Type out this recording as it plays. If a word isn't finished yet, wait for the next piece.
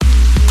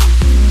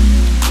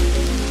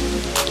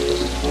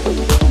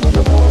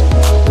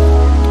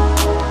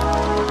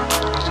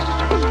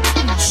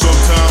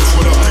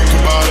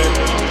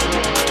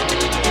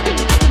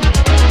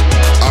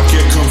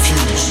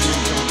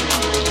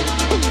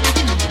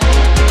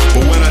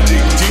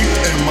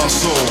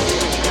soul.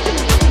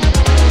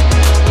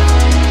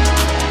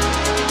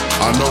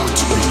 I know it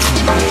to be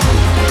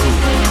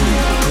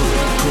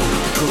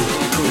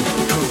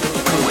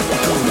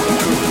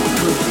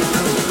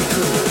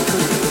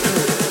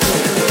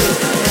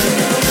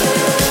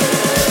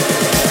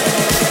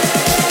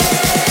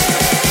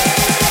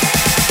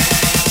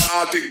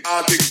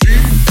I dig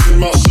deep in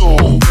my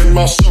soul, in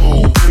my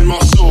soul, in my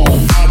soul.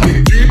 I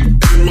dig deep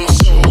in my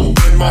soul,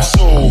 in my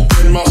soul,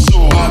 in my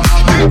soul. I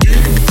dig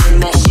deep in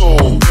my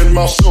soul, in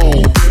my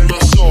soul, in my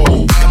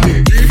soul. I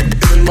dig deep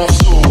in my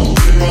soul,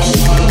 in my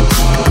soul.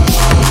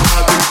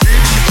 I dig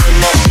deep in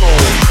my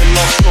soul, in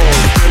my soul,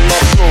 in my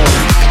soul. I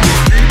dig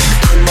deep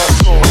in my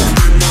soul,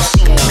 in my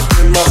soul,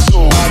 in my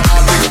soul.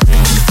 I dig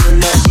deep in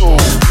my soul,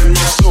 in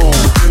my soul,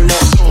 in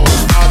my soul.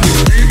 I dig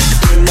deep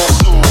in my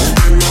soul,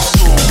 in my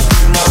soul,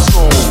 in my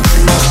soul.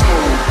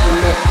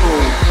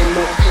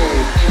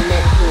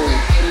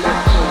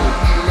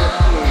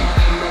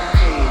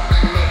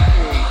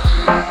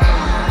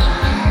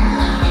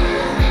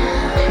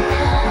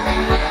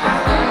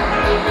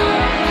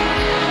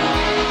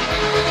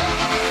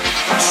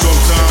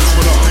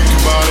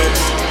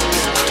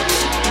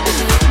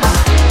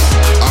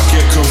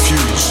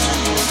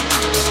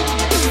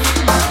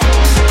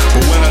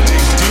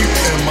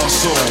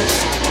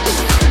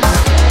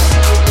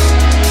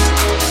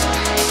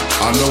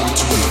 I know it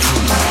to be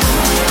true.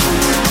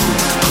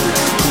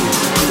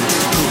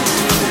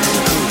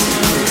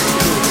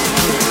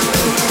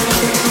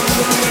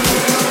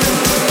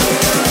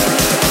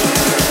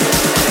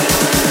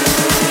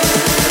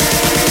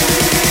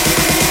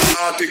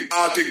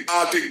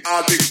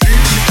 I dig deep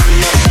in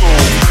my soul,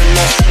 in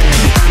my soul,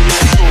 in my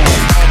soul.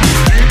 I dig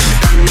deep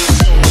in my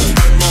soul,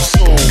 in my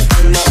soul,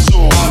 in my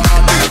soul.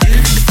 I dig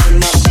deep in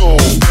my soul,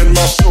 in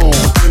my soul,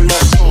 in my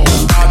soul.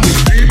 I dig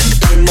deep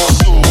in my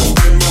soul,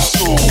 in my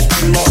soul,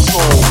 in my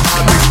soul.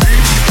 I dig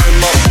deep in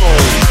my soul,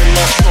 in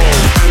my soul, in my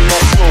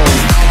soul.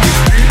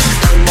 I dig deep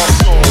in my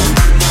soul, in my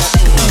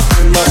soul,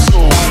 in my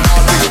soul.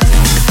 I dig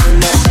deep in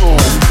my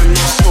soul, in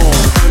my soul,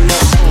 in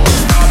my soul.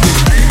 I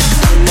dig deep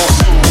in my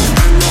soul,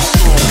 in my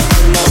soul,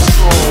 in my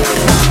soul.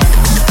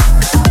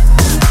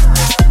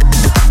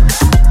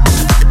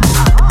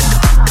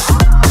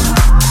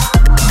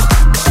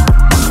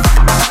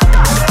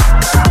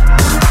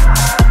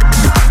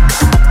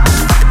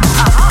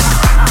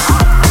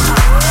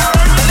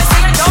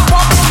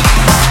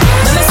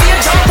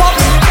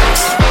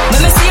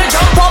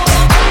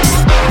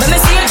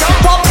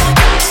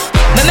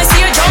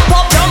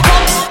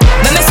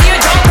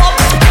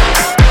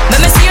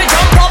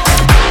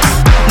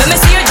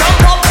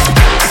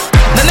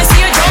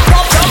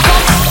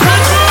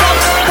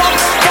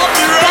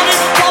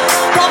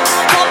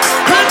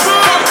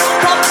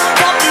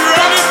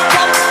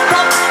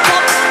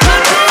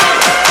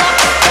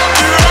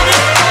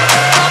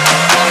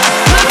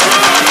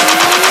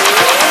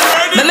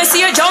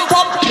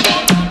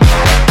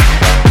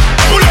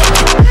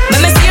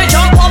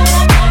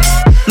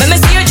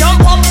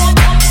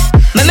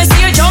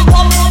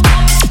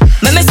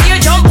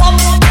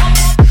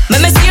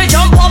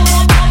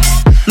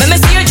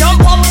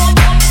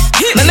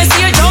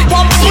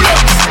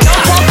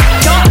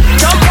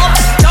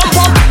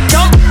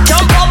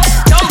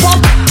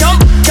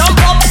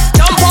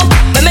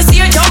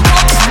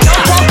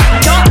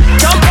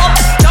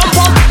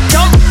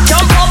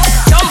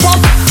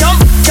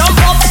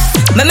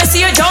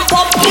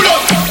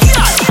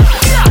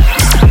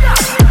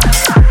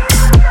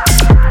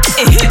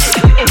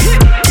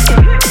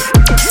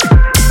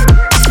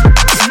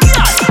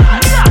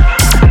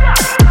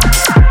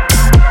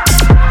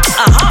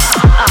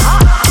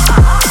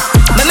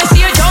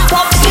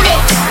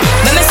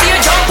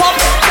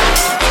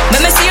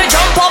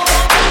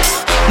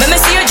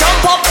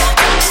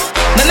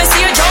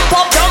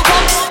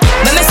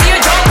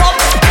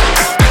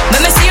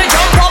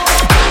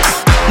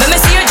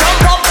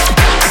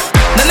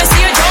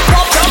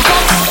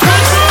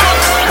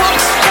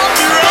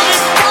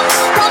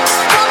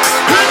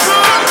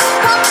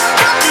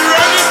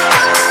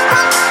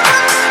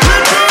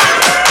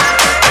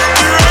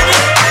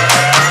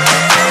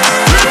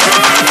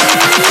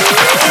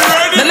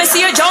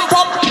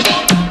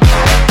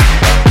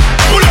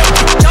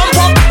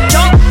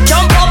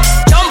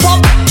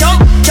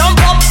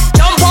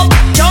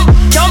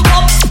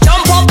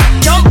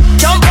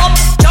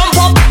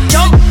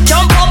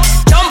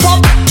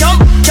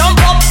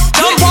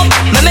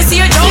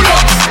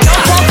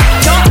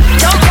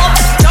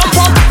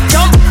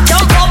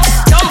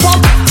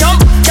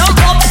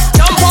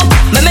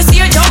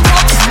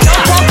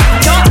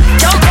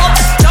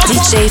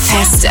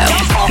 DJFESTO,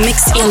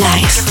 mix your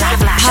life.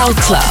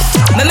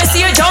 PALCLUB. Let me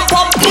see you jump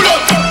up.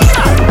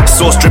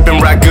 Sauce dripping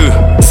ragu.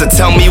 So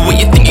tell me what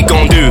you think you're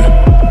gon' do.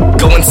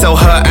 Go and tell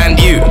her and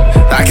you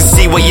that I can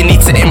see where you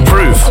need to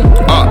improve.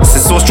 So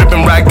sauce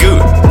dripping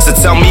ragu. So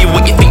tell me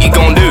what you think you're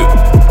gon' do.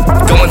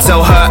 Go and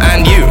tell her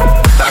and you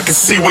that I can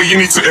see where you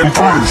need to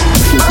improve.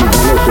 That's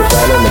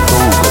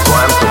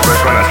why I'm so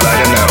fresh when I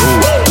slide in that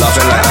ooh.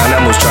 Laughing like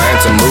animals trying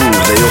to move.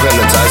 They all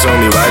hypnotize when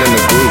we ride in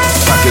the groove.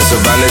 Back in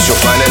Savannah, your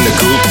find in the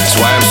coupe. That's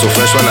why I'm so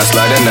fresh when I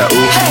slide in that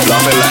ooh.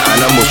 Laughing like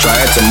animals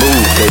trying to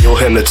move. They all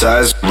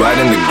hypnotized, right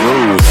in the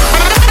groove.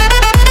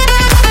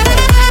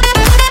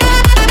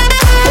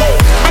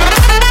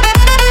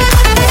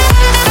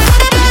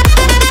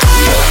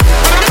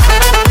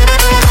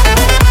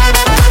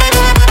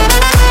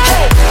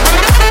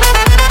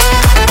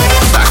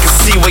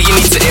 Where you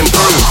need to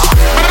improve.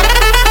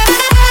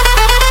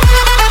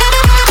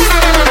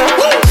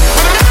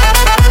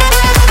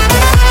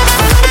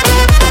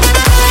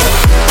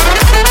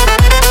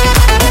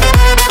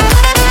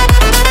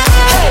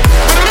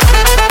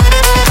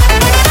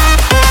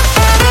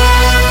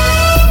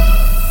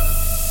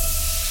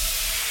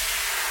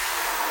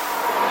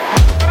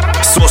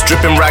 Sauce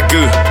dripping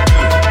ragu.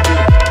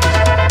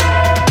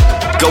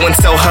 Go and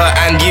tell her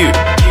and you.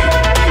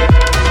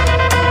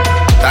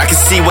 I can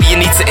see what you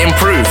need to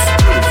improve.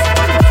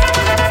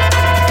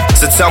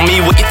 So tell me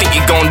what you think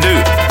you're gon' do.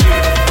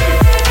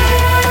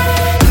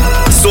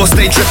 Sauce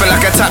stay dripping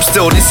like a tap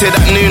still. This here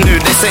that new.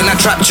 This ain't that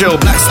trap chill.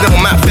 Black still,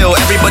 Matt Phil.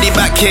 Everybody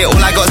back here.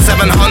 All I got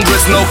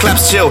 700s, no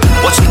claps chill.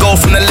 Watch them go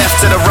from the left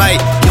to the right.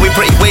 Yeah, we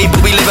pretty wave,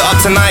 but we live it up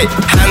tonight.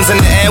 Hands in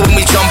the air when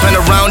we jumping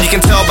around. You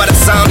can tell by the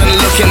sound and the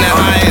look in their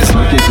eyes.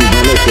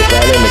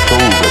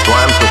 That's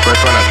why I'm so fresh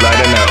when I slide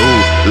in that ooh.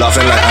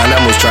 Laughing like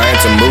animals trying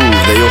to move.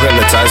 They all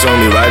hypnotize when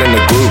we ride in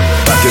the group.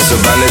 Back in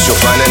Savannah, you'll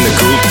find in the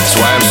coupe. That's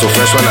why I'm so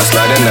fresh when I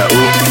slide in that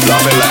ooh.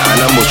 Laughing like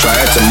animals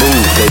trying to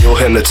move. They all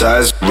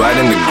hypnotize, right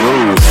in the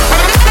groove.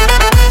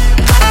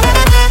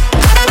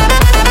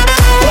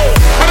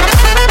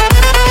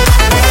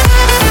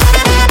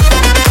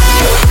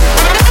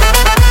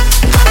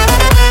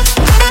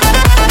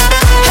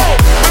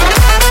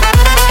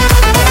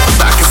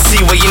 I can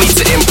see where you need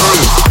to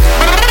improve.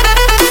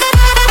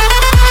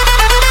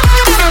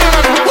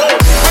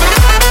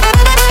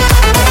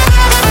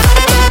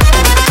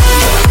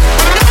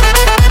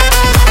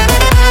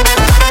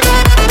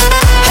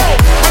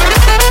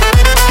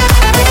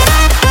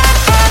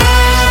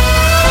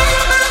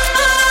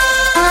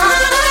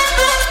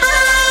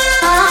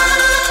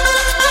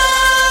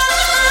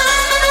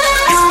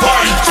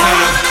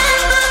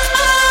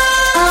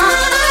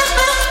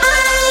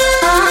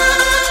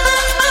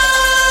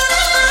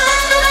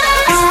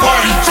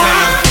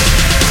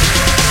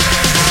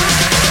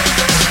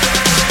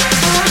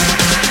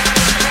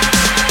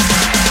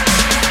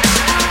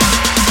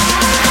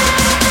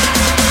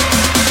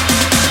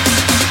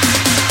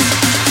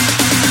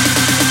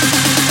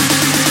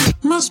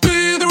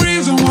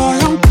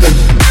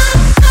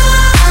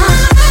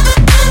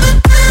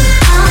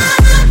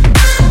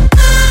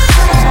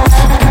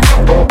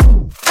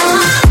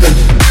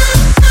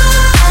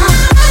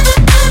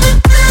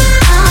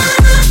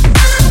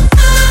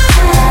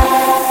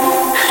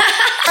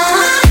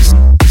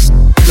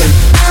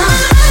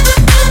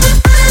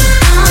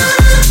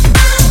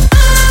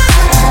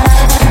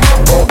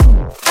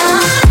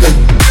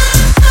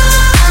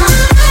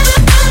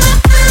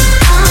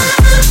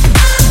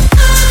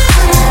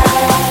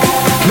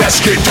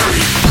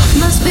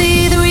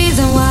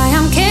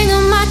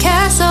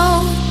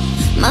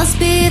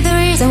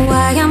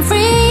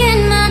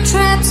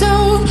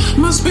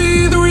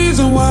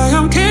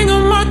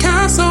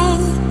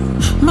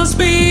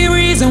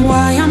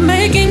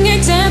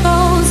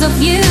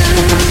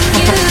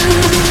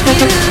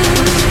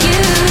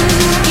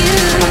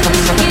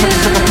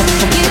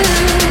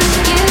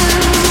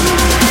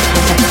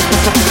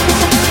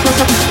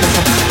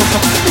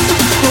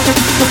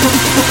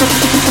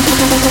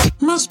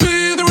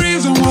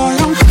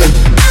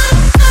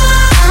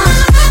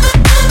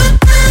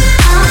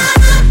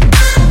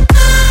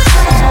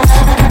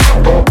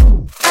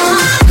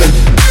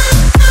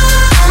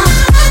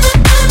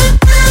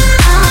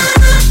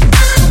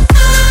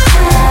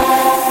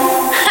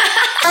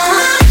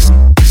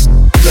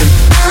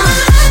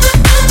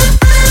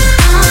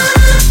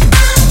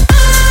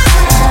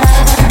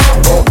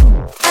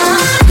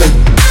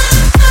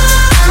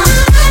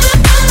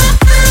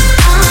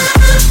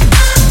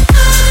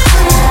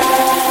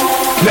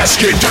 Let's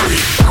get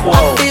dirty.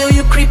 I feel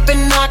you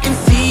creeping, I can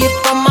see it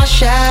from my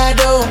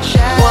shadow.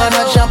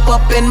 Wanna jump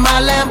up in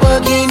my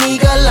Lamborghini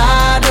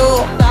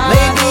Gallardo.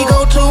 Maybe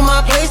go to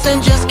my place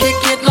and just kick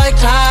it like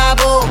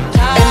Tybo.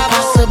 And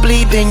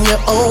possibly bend you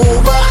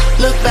over.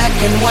 Look back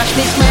and watch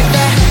me smack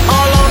that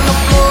all on the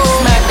floor.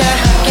 Smack that,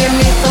 give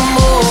me some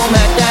more.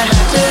 Smack that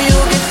till you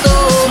get so.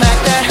 Smack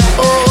that,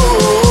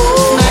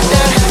 oh. Smack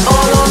that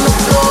all on the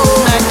floor.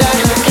 Smack that,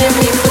 give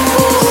me some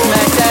more.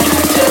 Smack that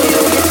till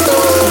you get so.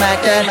 Smack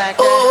that,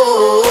 oh.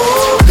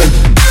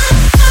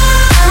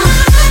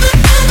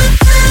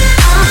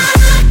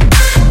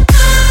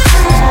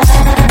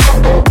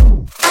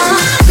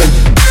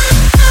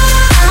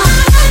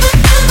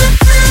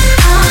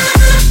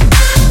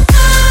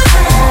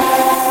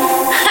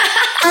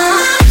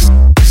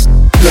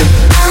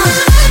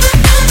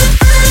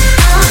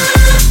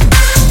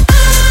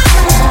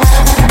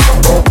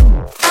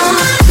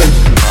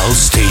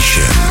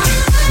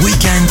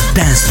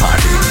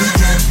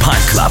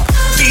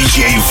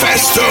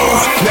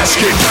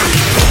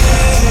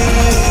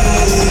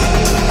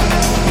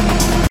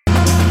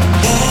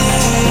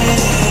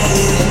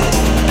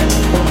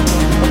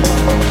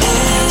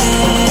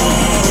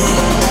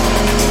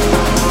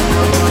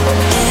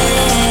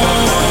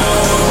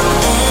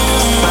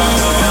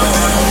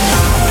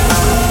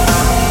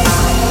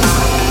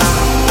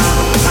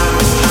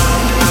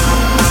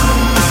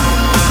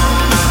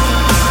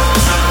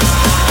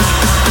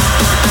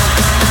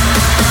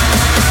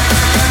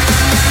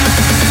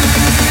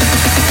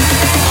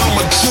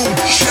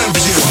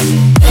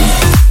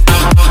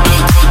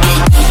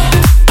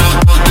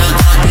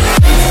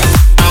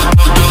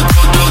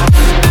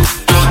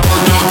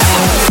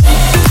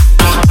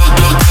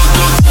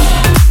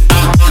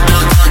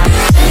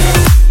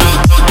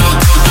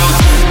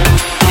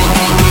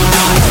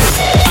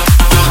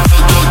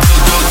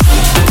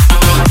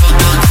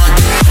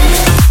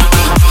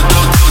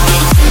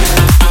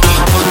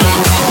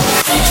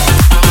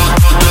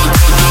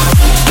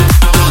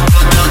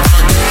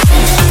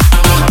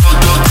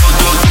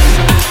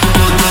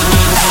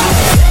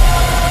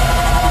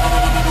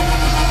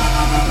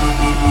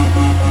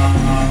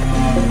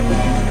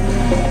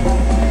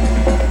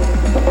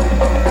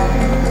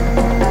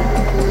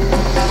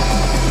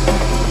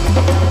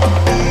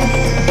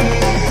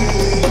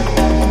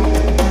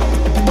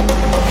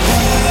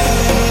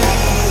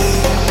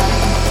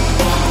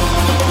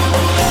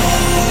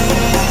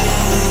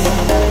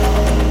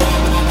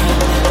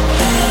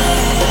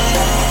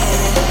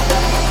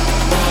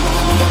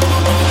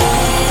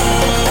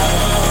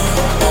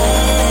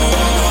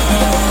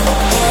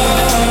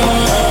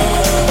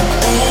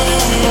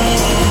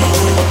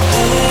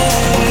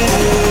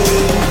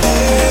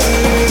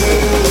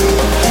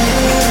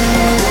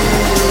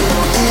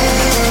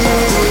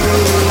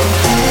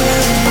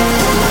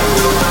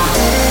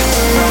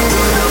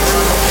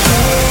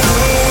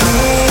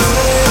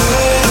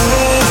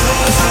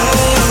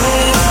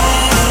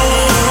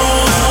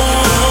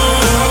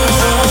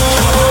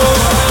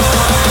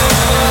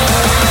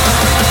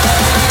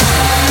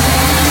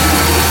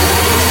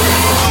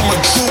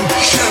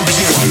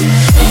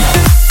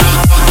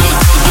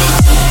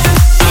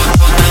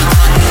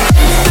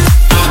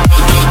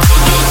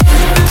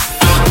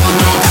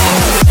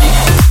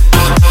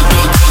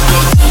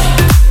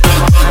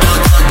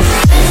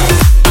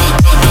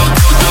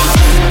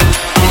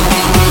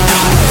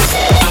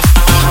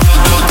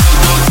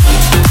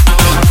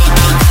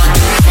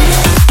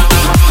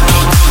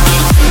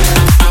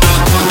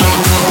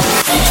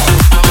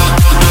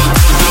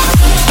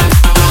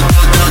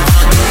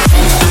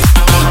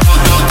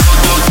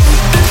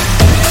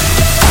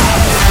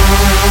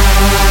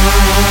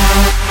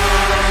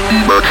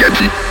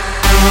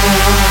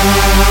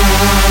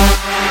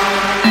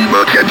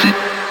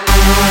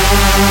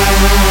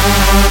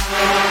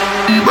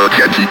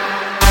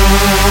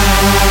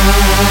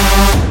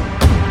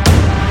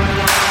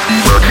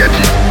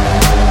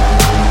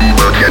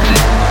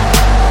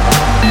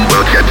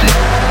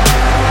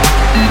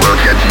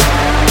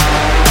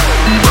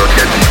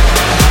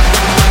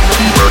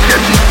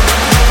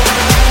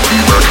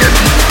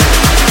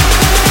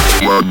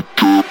 1,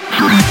 2,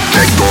 3,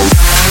 techno.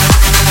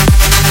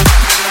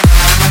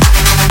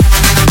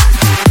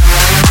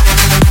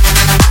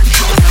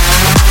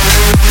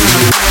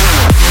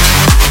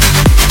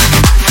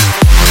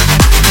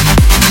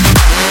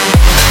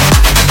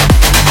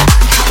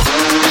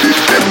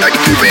 System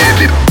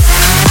activated.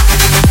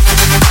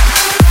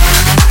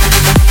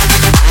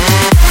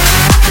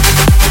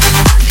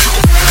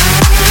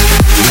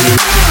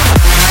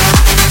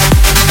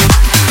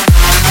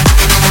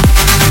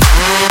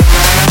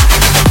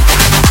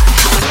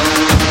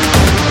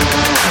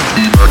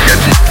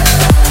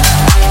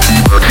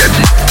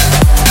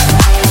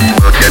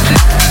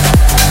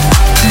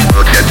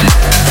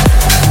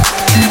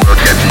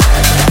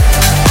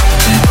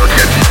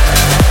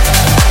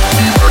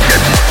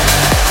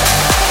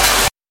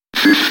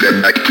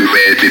 System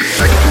activated,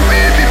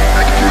 activated,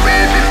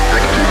 activated,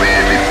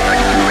 activated,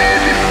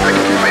 activated,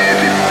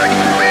 activated,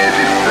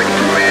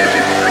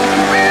 activated,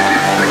 activated,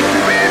 activated,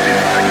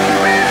 activated,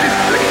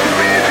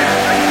 activated, activated,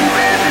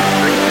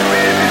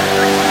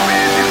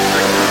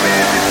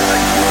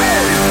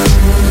 activated,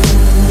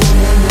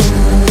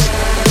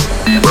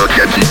 work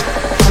at it.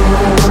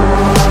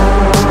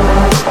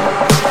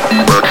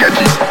 Work at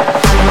it.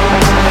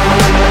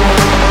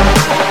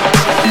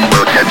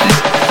 Work at it.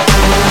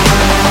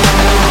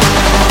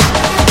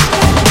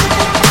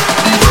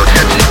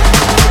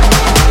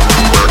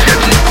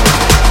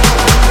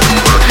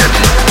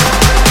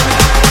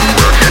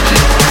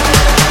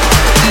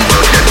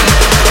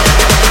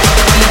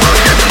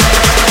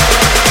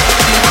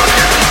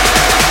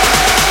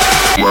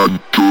 One,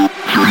 two,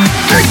 three,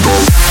 techno.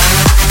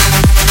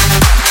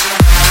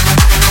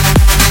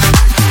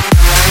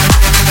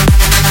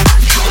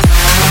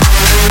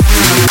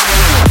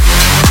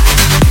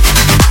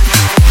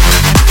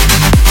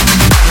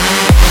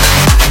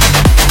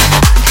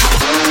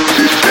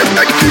 System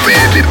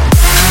activated.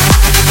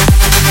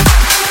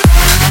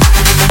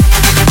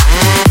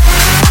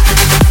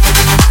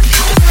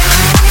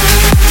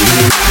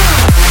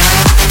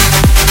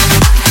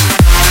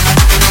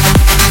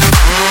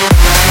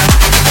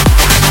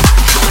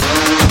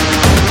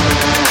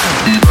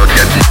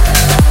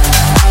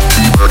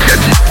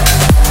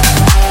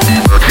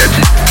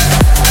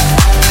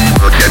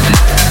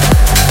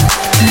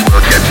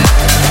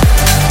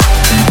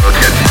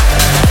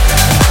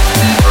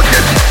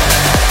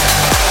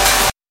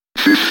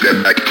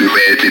 System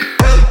activated.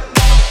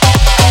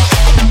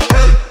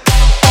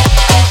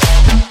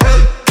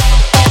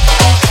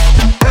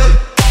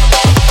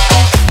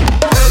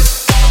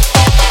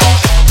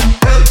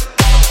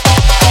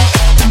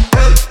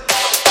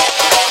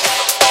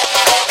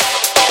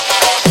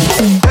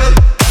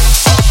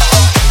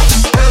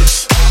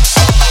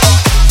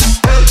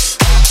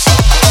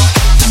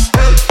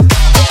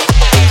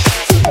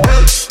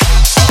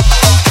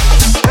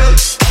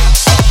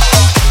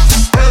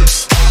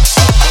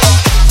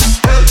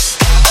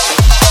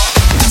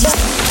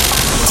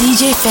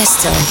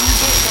 DJFESTO.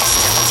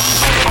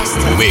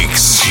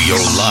 Mix your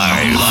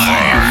life.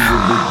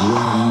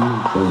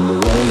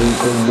 Rolling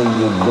to the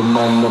rhythm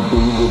and the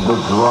beat of the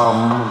drum.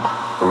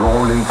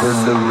 Rolling to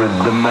the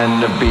rhythm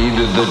and the beat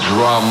of the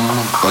drum.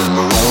 When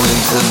we're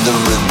rolling to the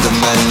rhythm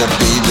and the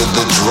beat of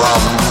the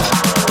drum.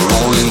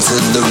 Rolling to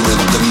the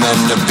rhythm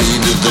and the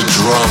beat of the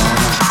drum.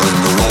 When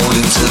we're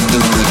rolling to the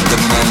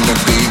rhythm and the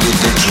beat of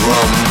the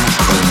drum.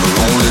 When we're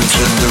rolling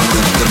to the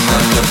rhythm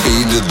and the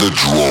beat of the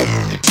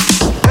drum.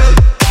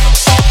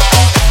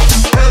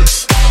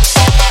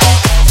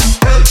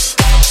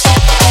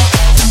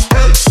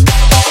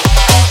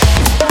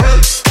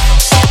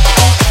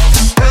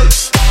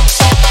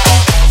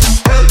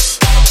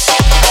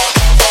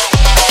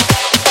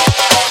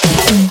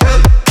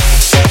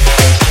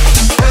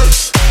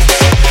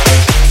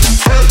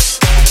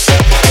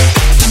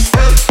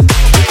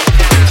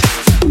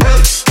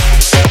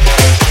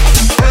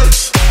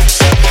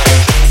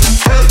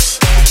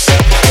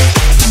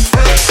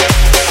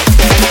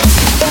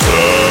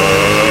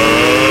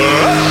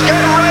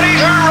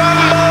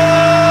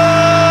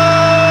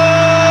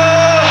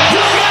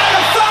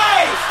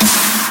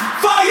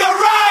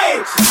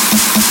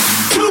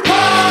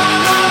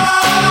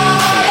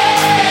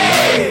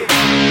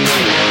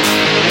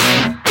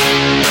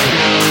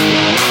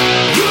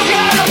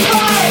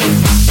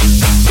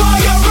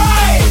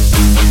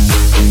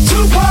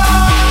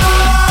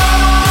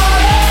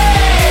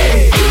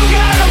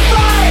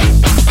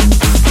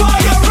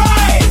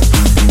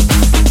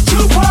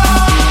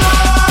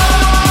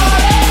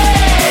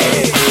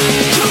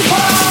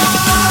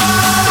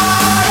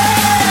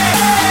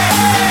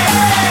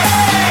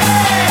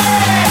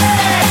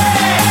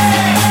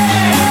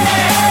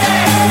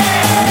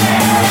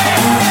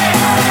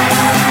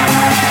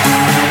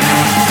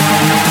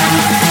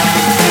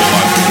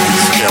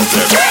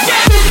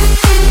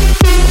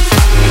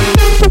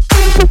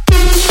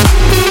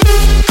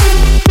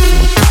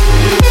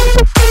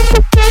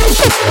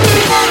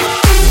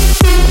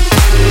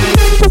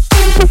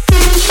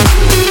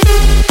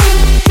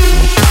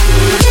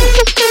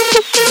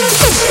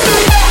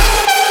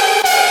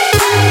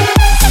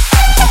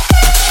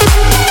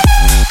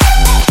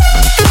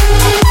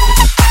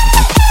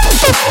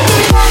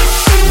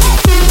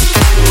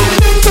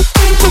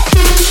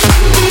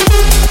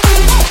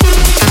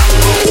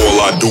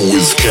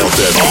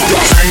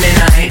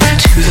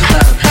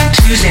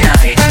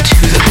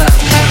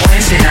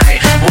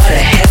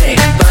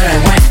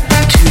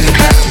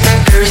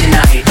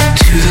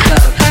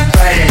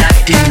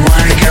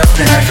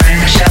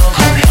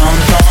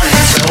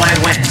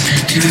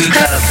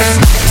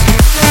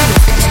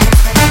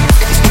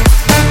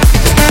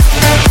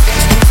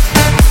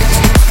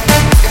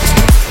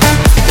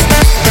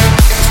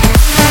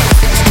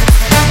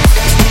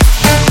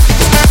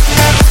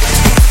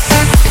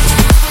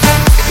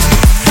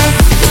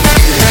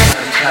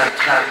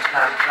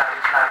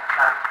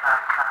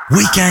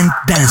 Weekend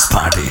Dance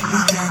Party.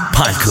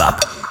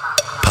 PALCLUB.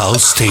 PAL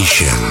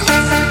Station.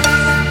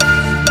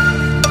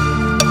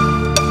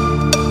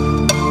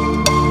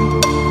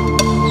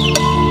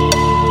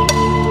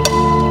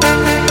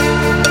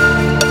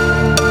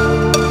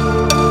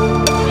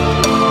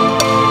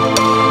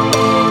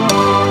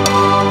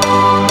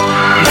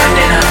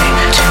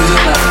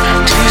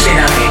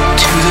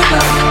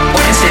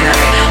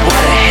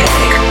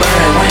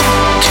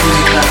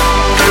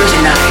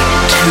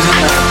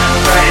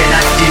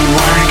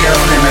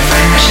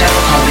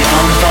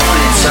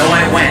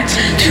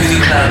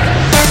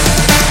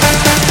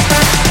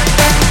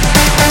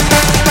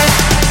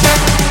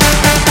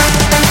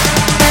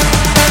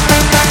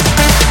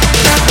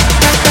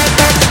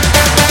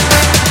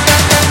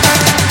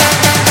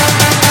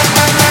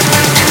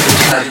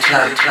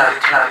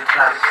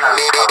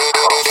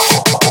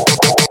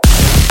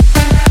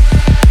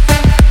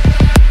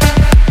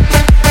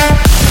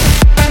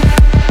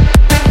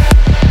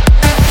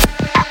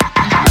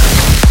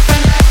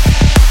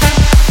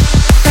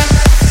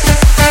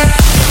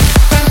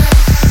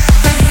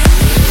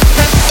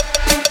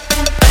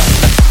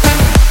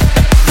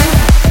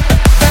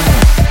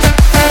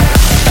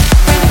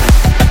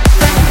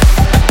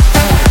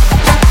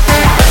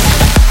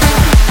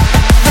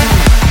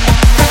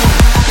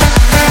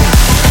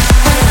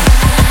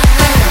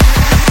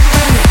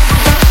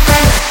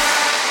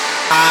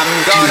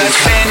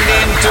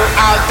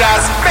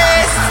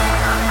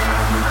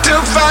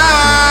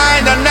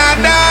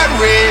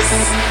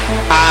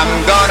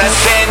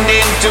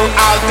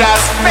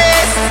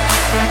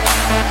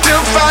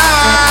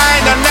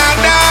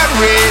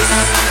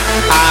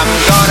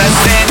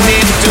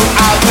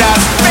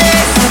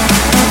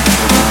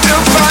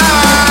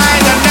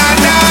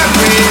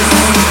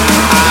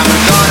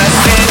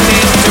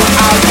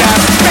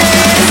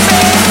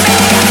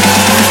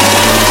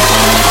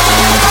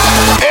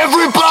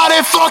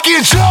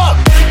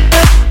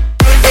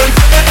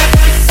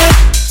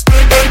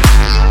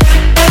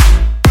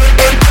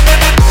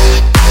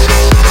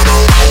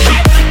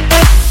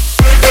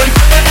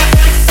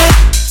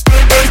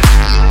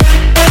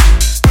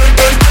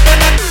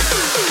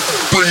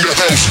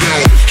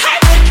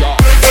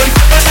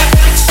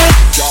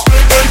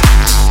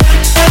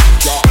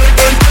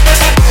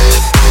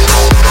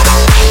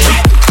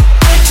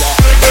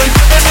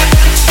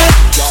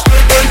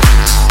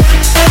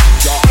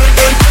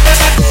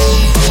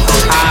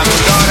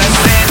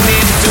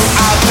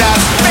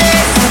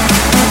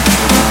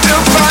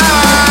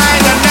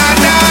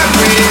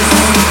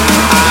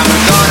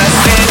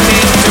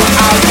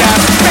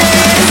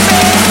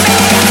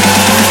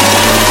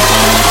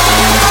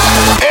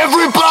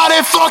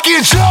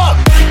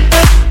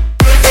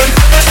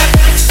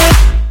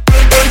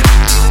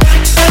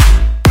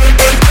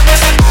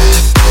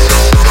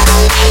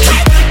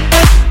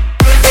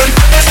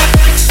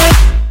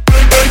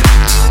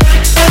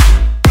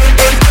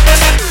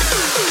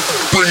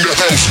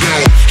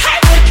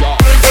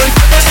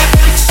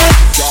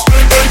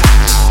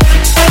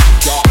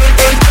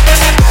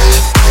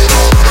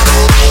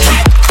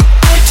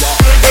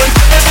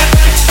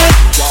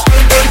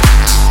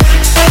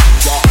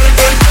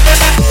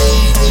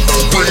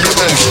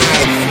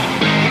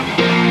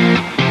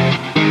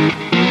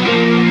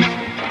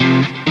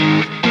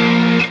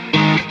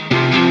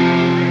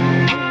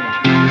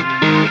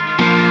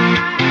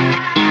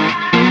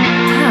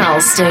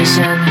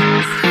 Station.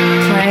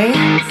 Play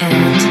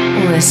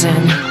and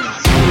listen.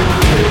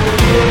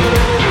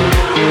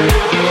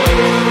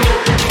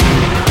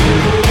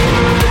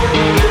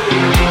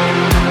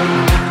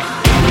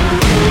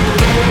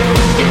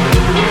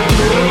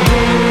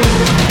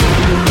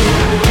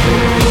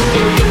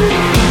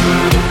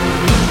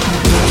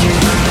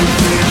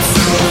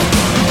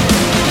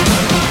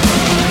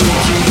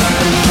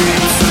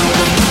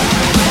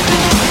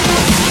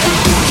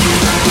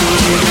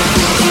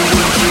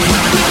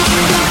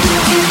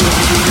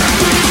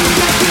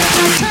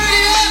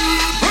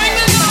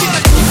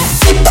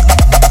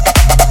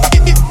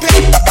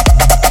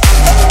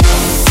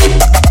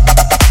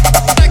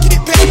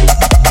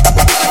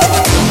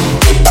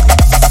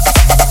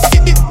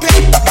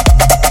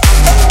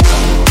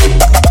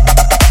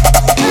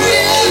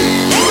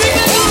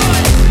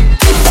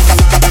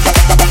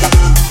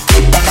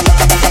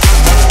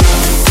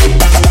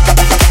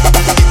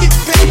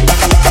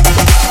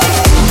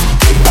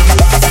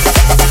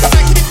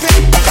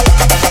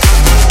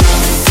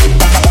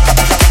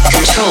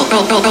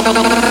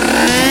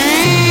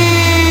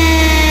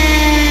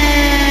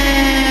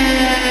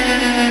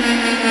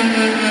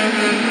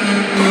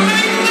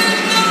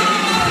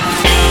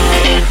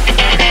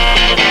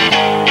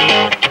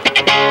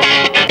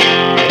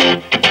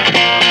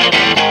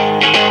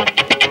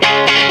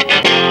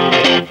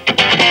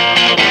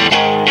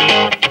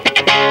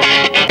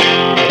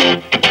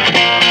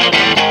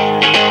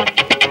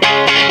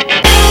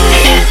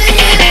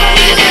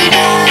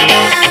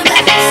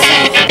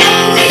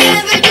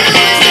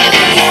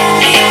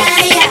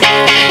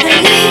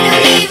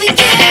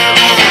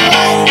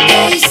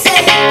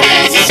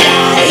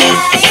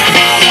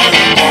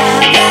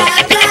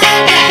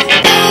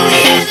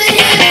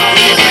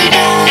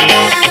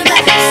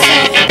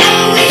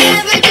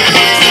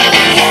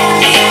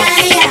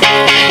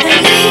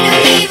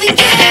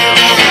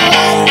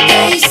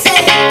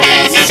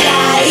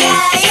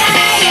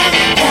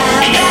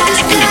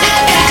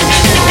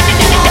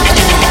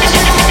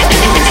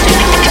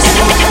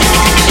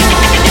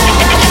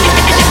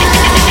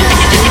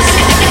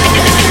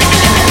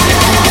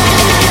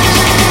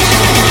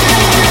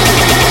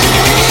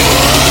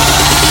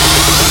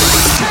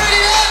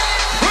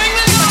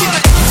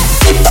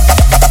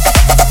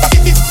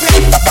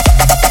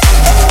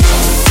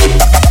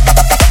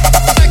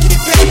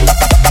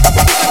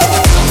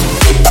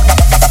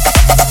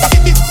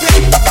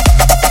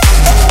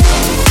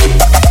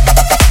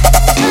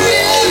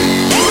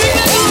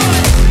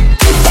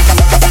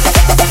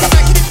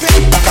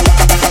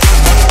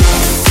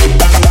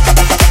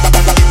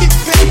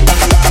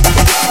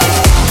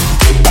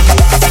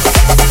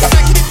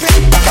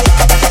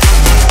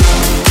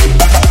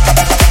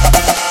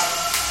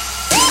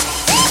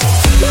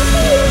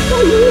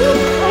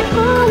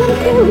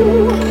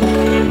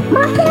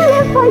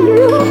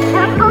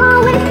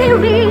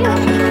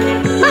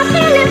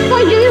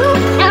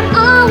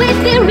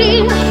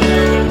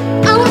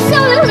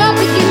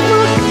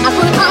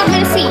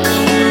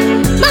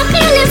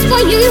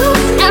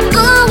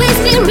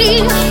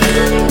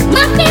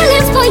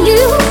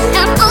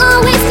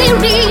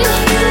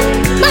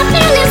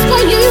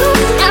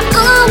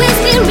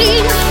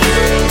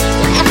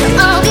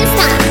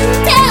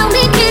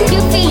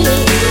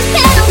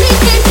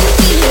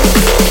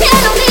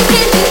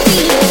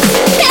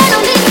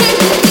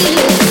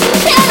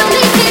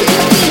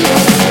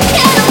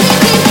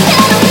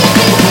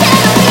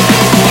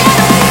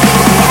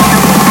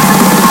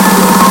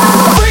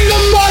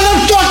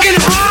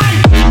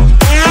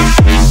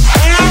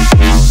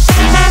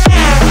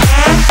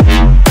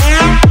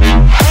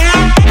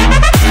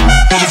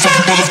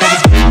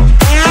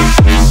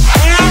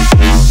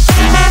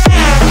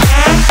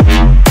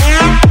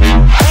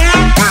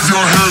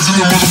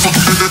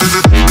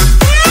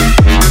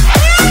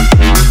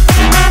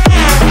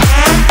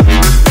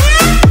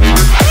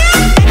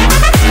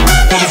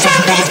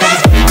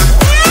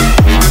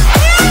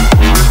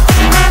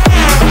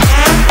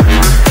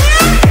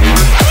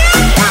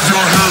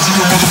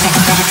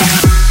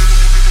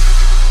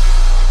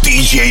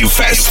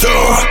 DJFESTO.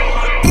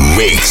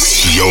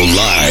 Mix your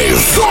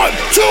life. 1,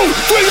 2,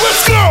 3,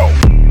 let's go!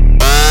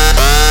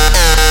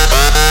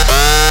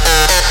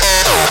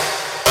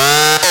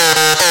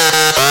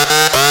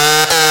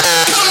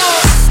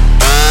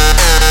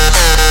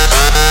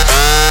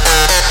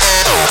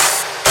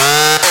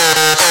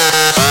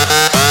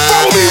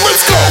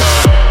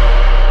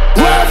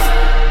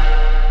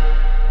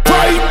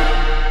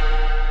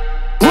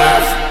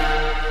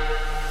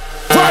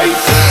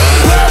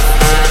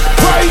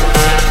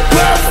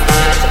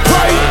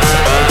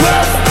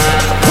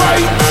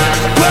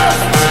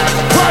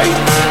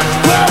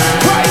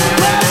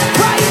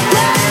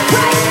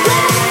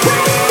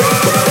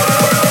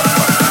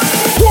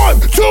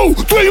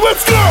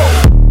 Let's go!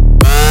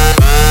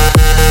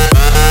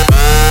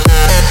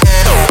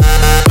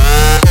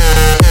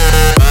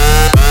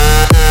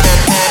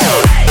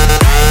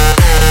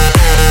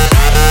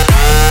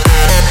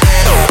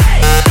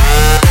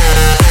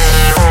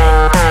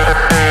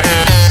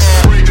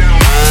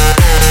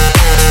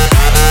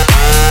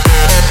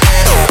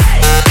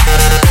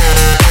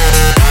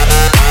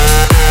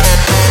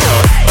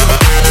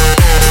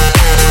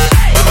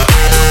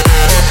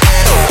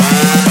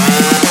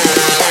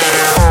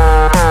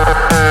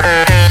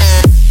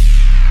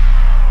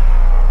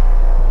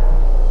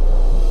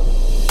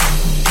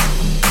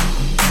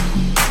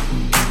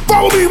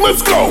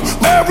 Let's go!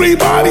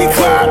 Everybody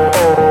clap!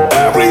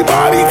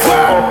 Everybody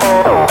clap!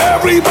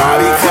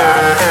 Everybody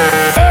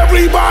clap!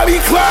 Everybody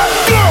clap!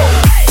 Go!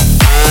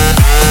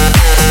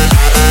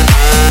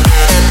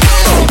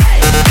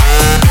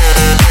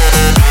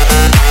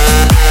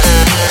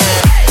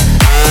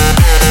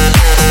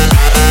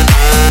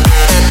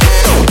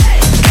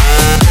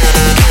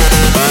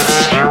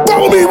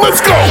 Follow me,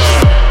 let's go!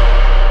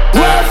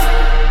 Left!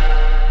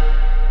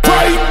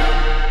 Right!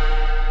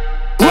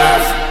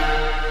 Left!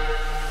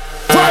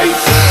 Right,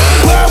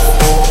 left,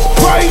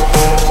 right,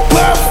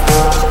 left,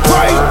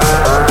 right,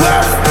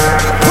 left,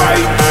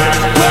 right,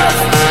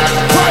 left,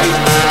 right, left, right,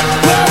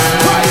 left,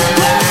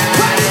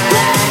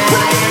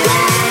 right,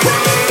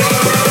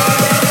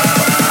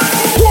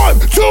 1,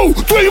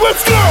 2, 3,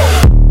 let's go!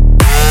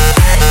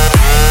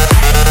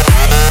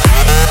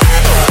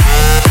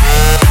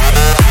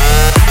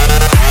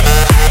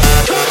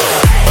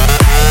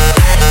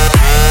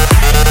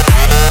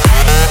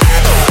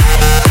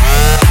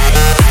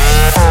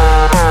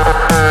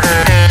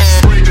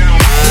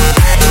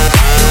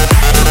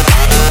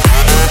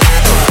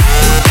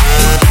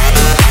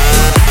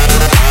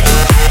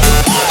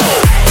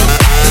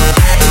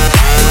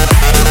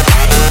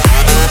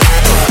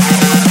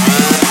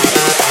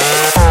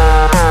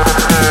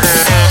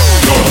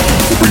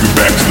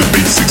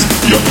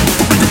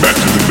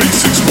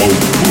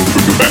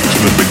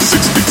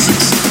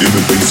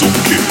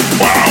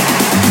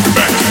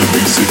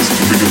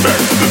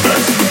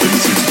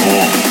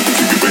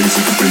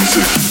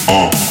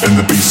 And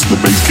the bass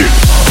kick.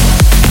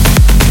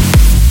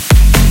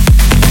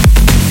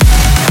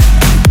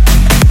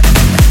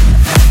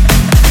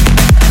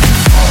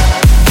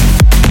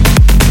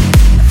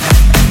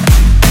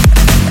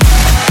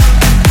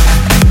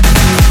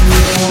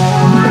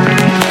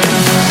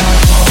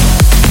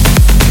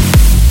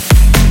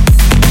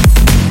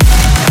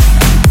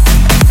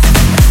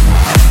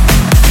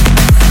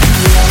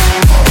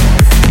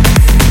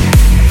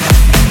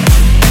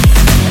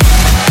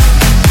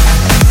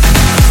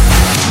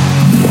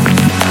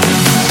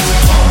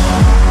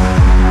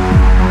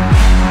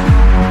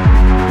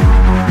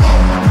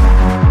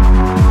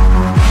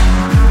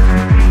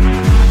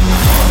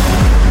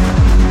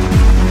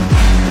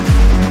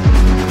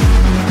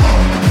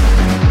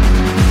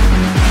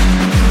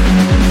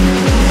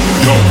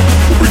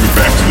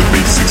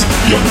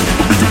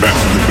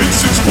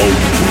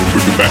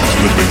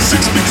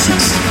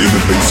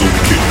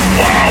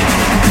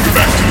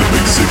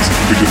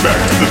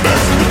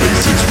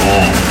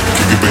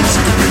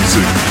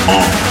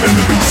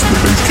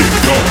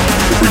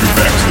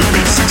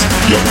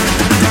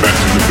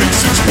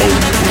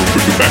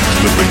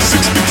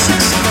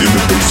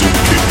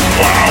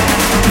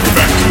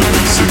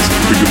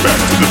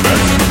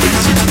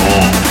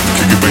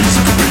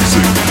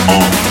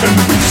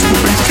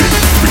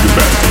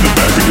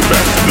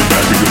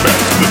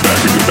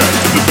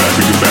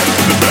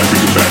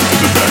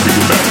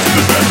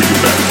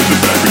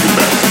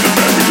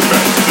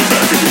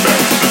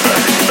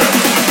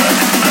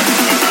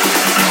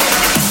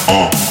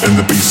 And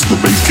the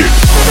bass kick.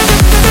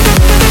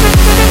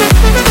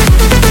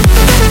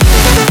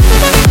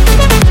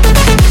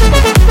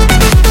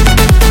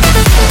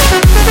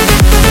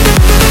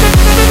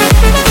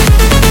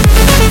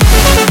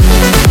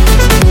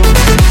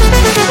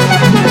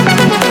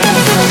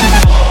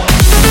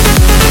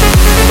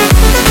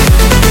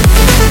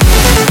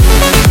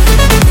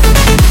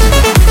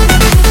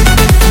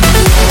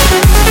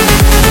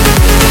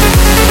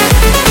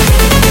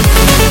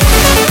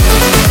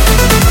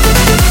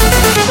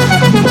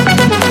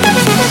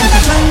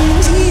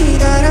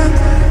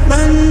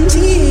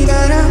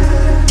 Manjidara,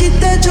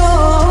 chitta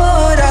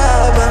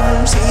chora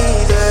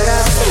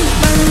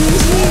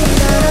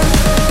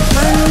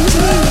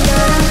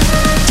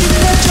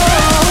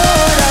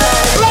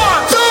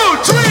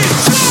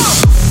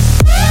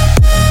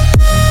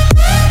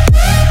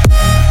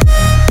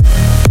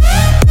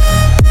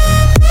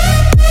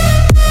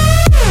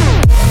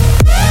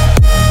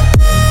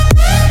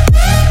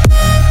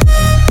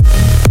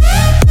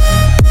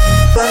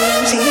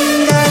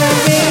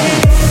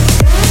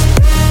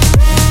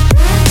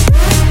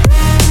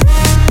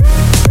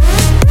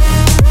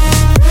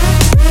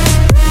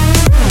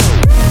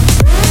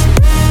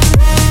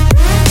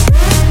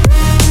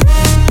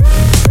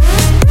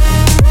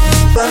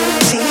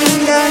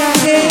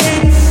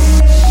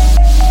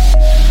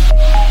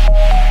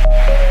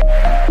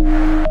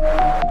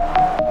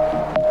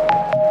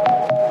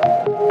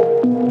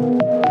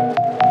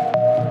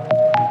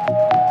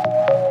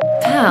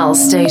PAL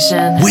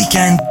station.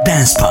 Weekend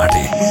Dance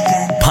Party.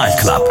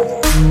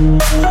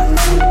 PALCLUB.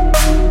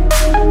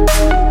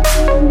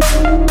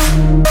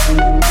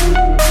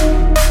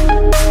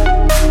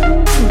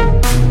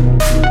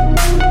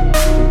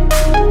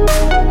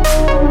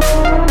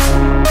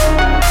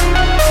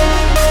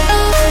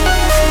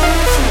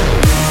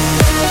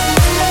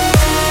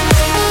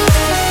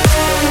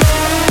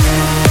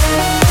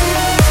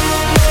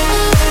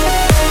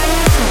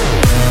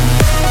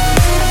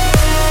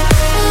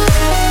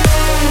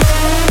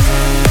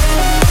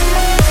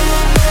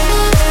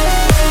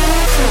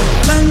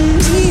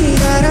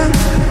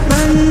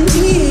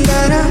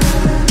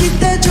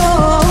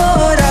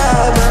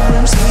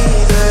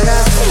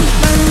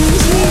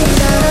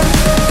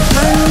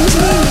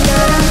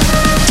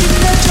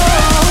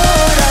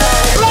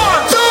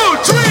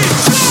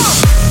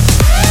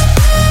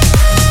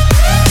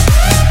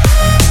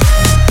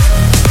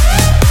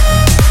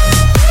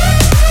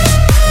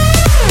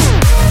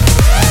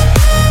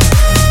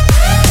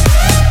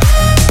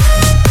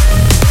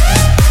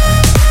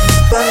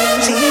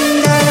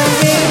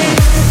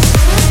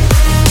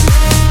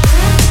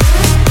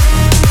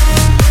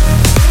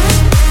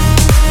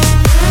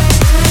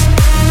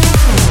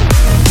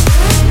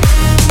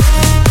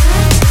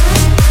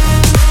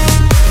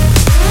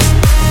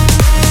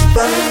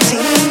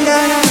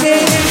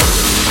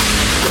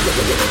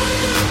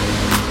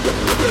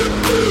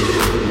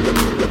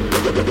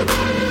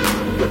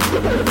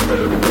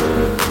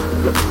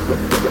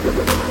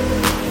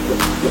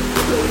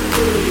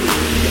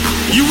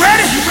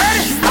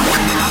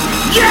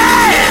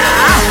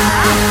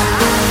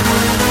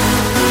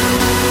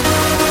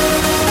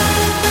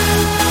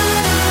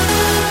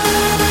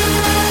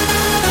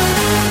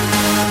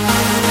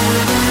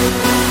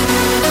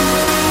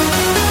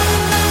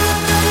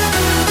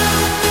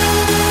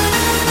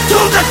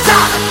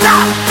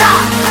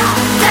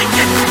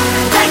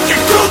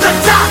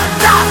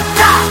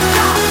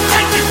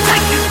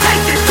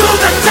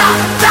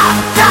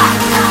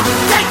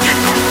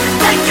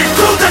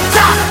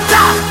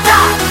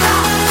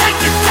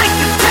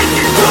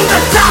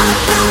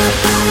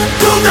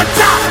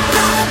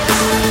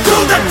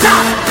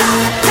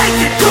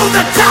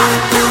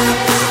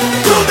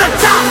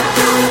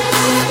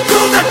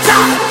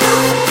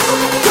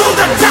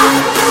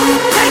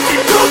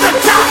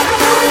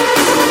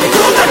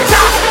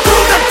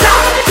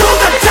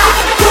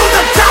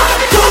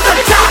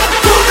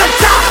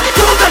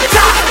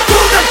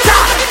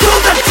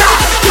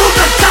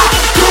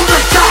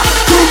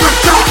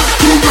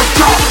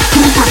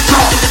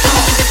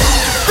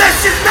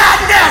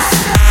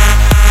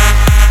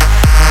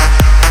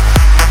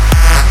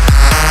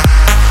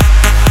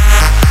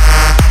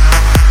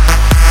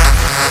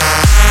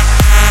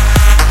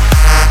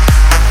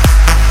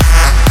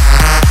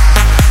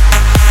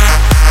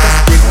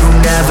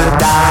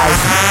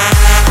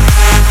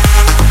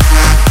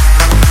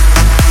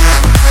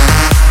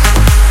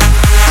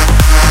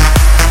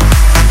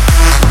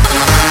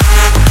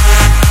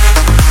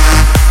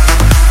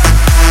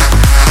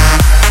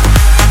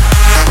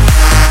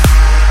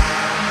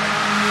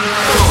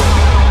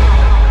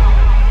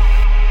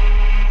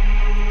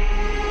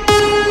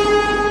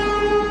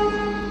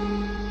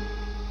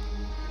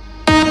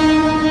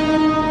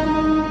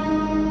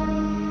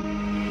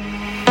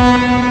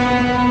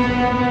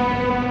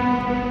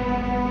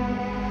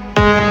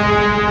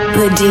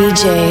 The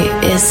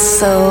DJ is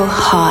so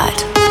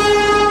hot.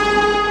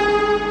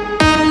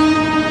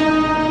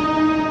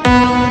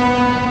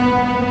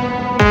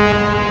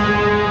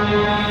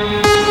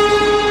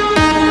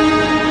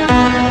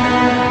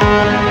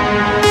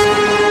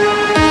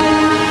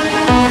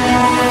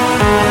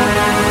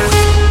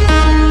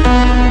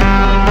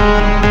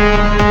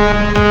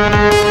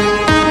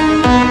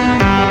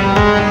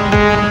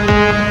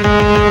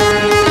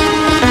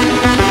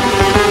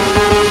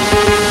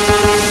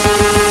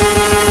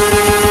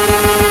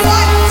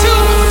 One,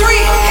 two,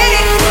 three,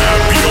 hit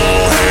it!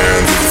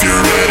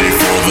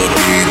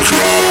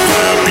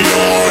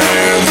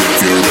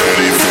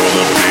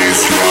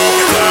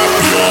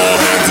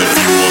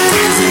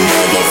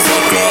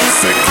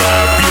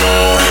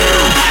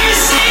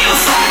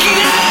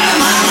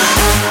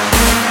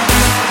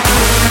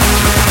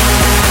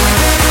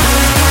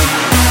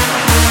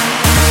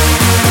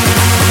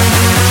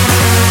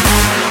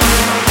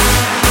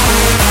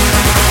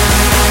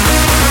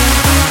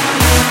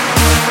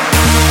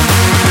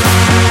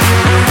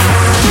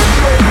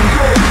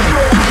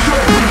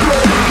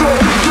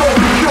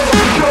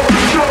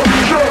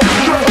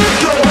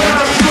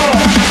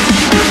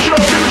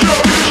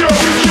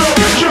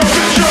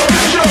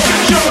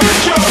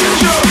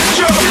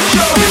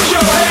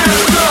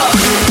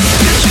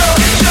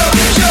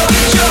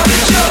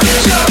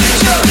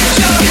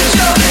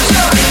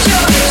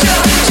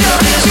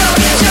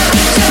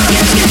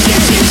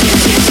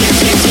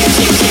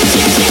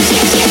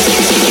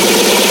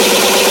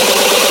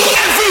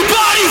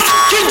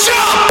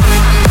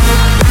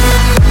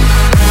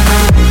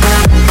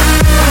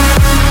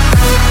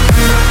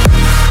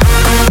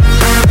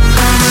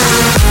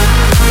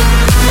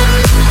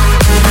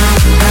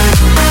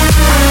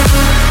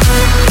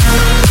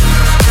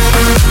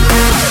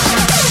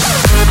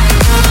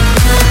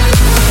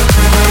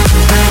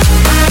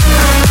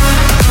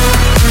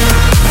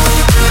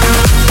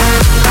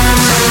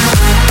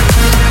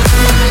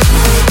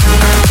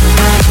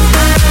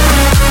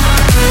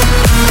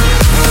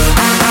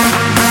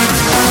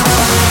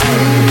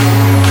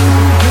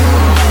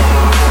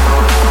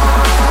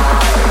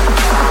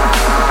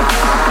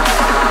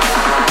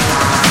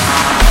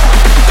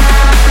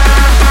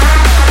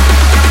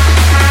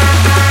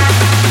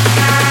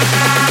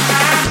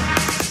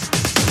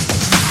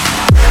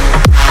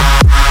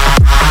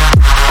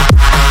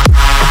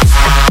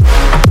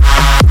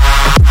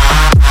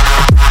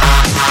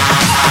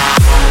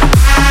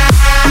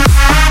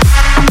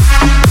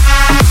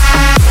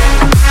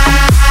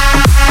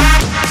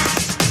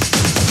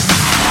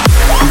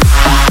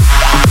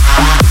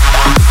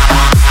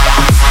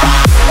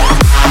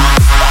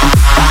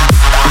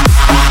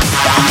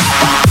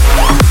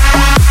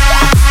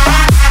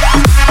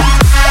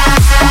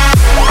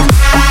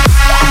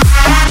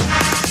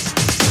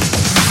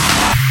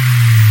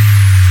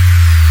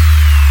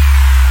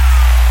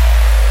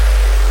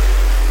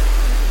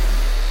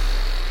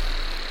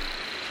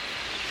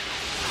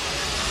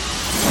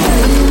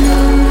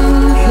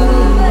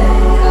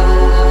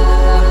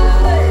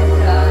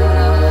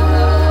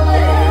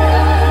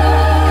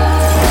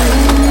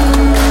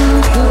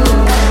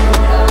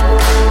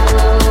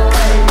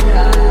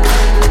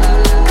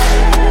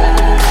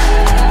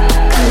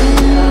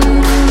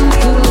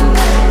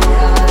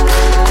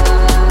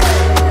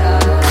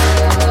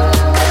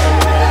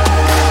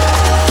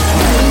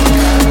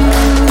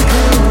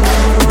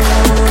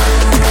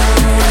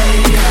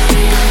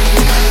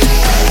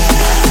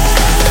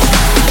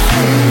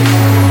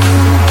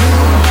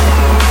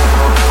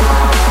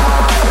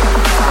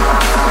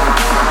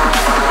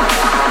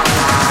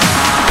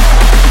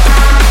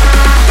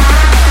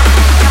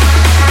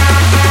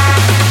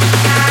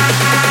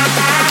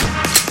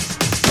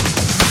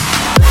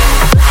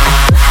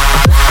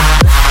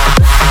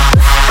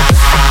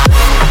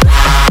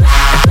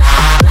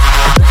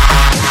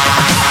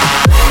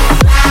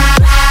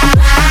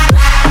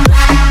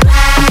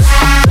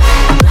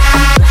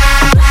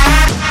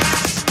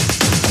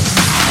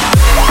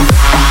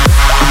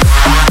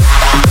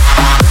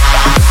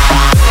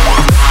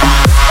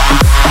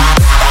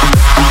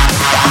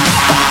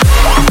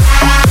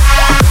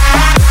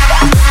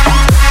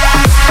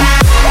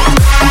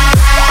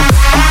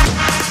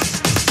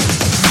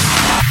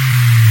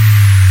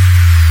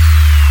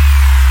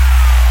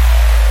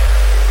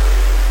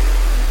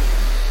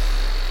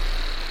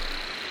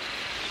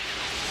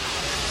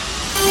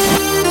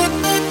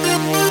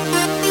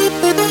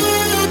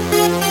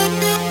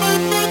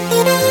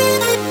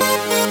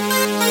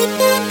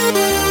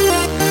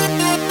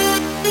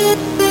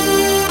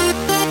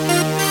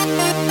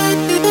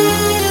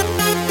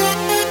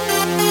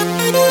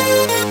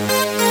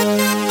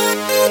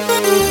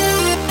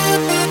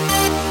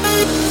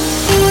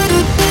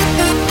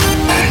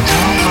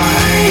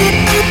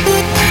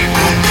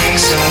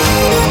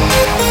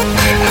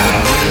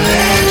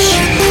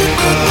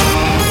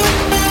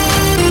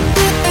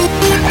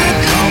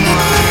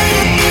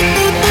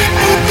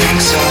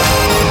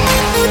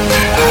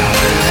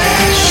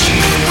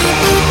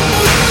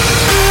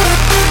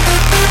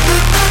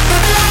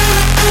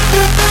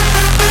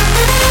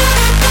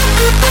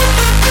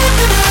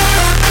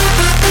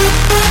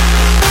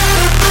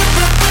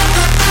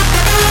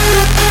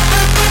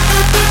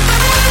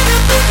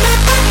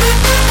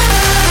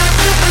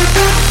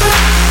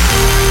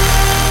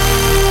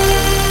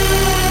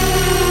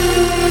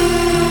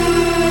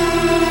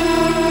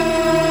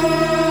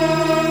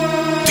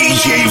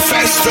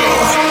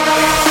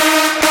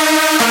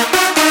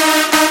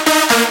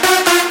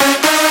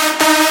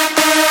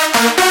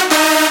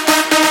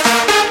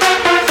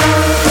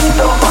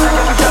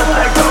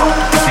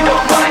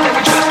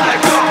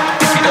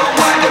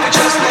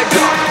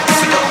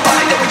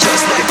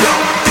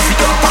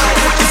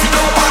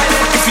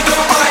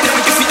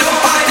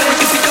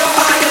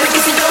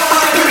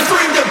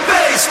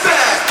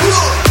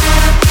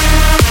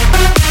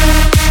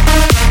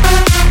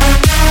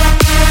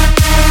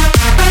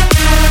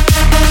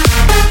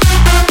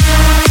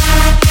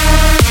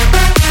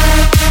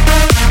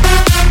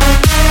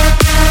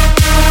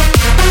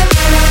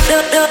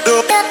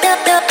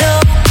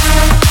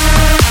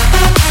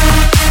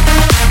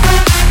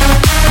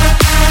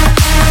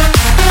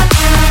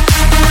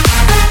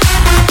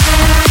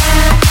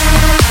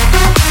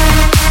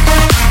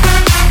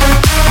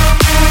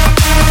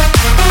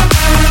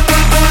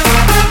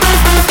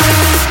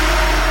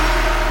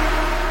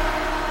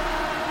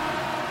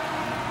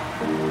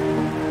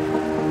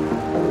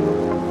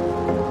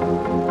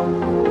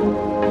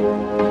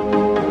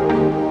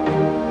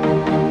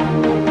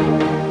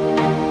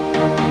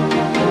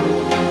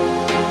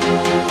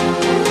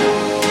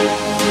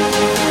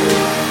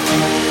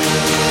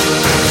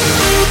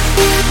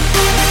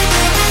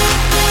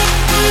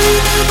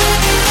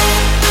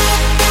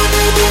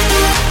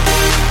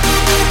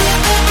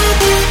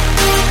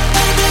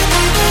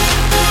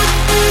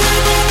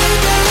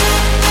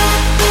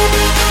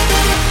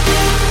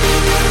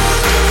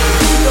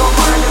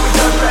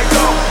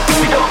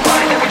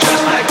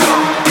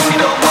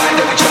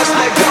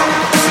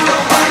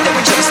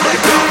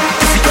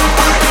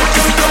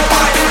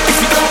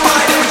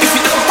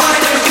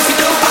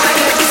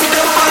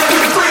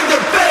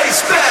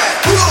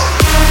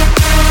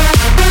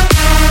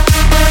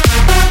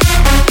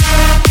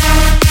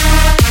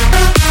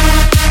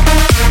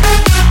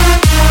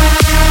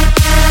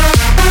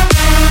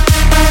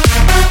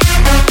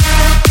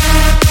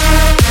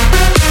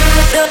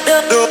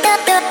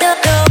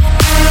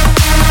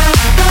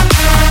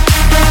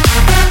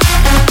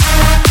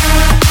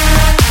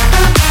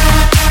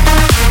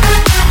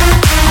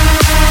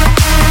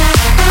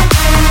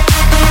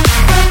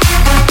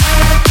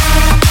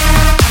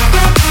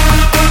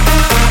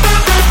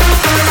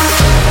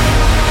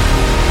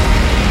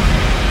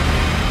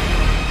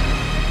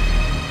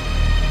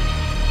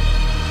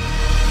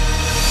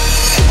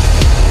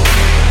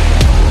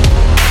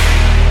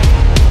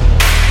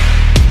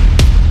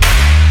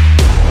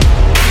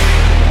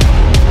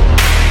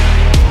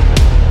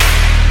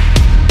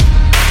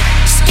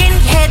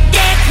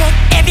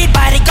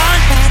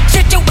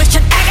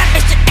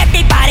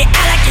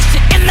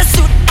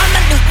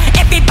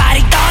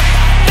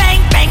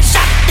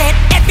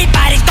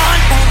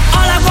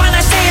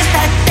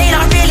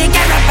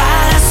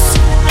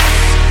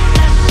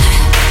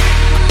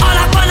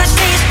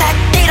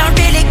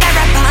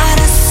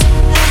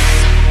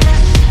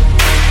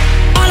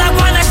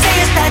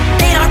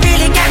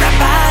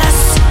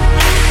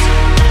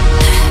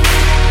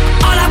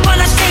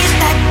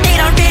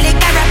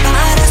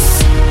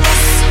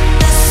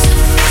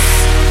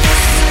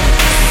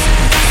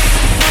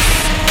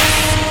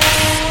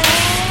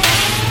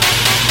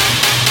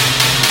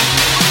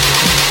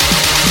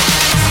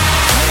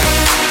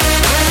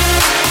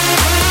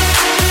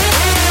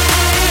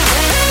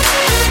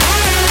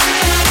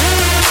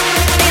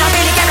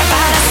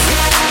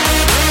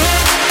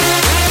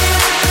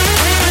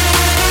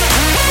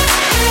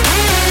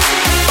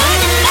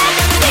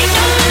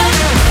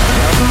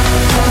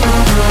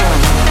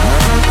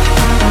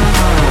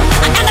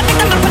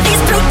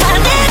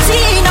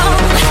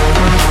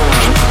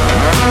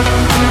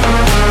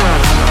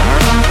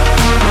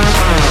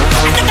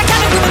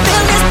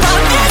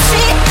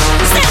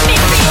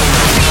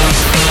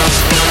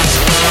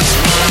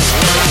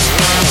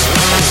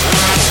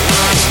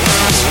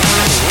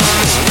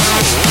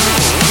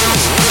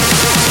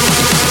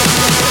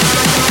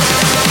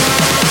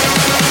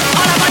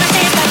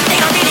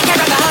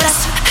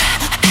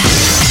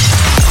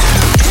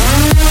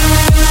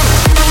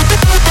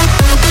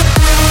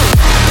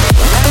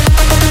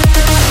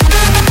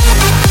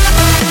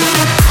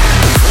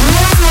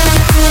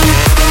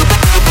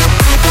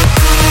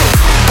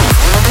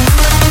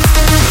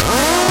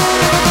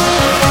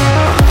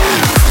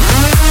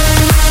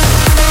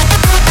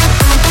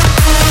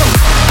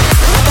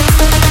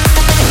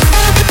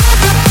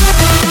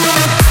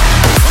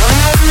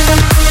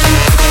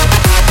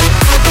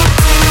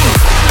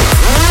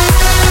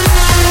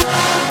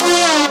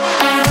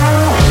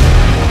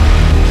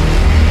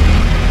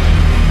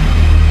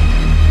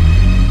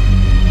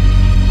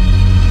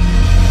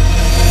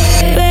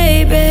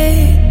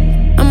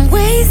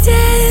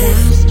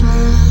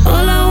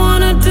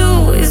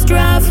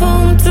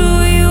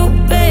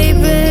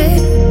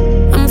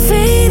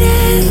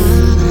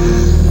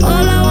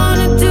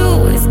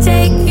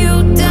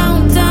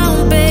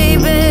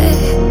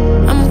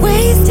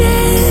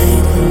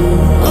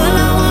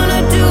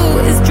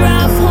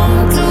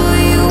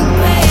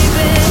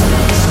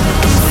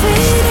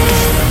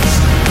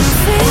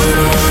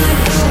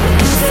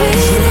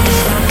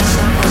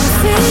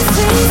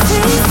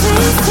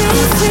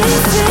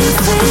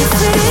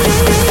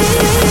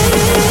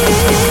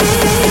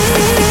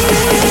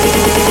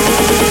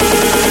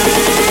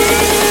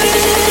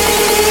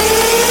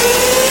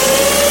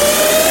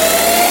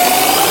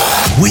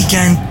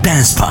 Weekend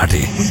Dance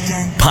Party.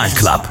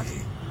 PALCLUB.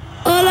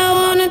 All I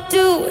wanna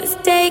do is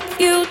take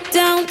you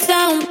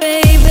downtown,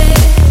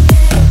 baby.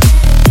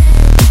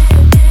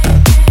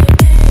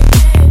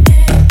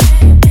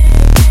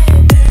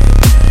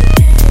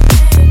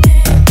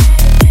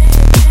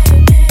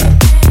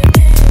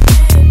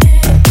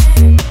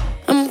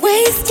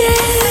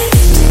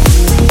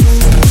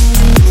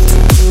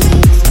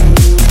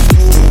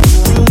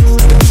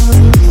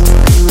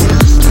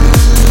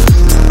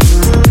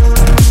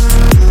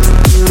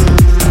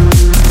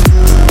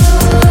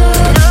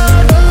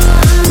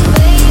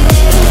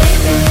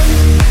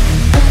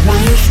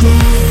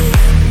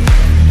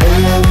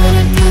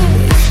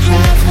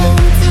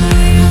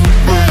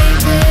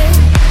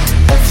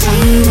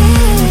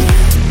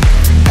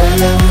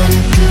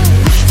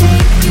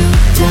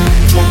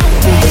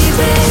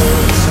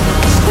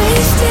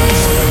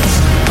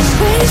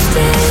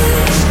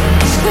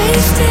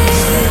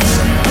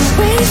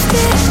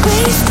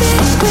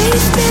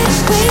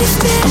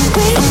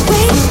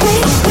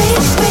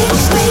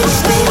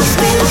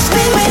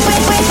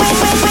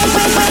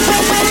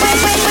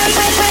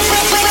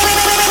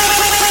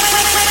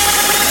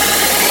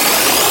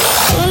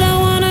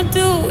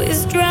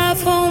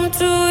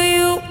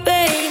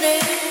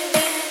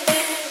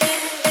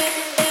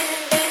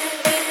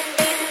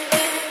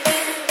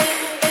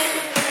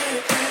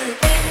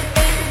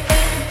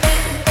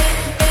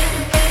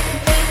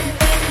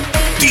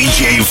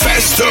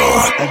 DJFESTO.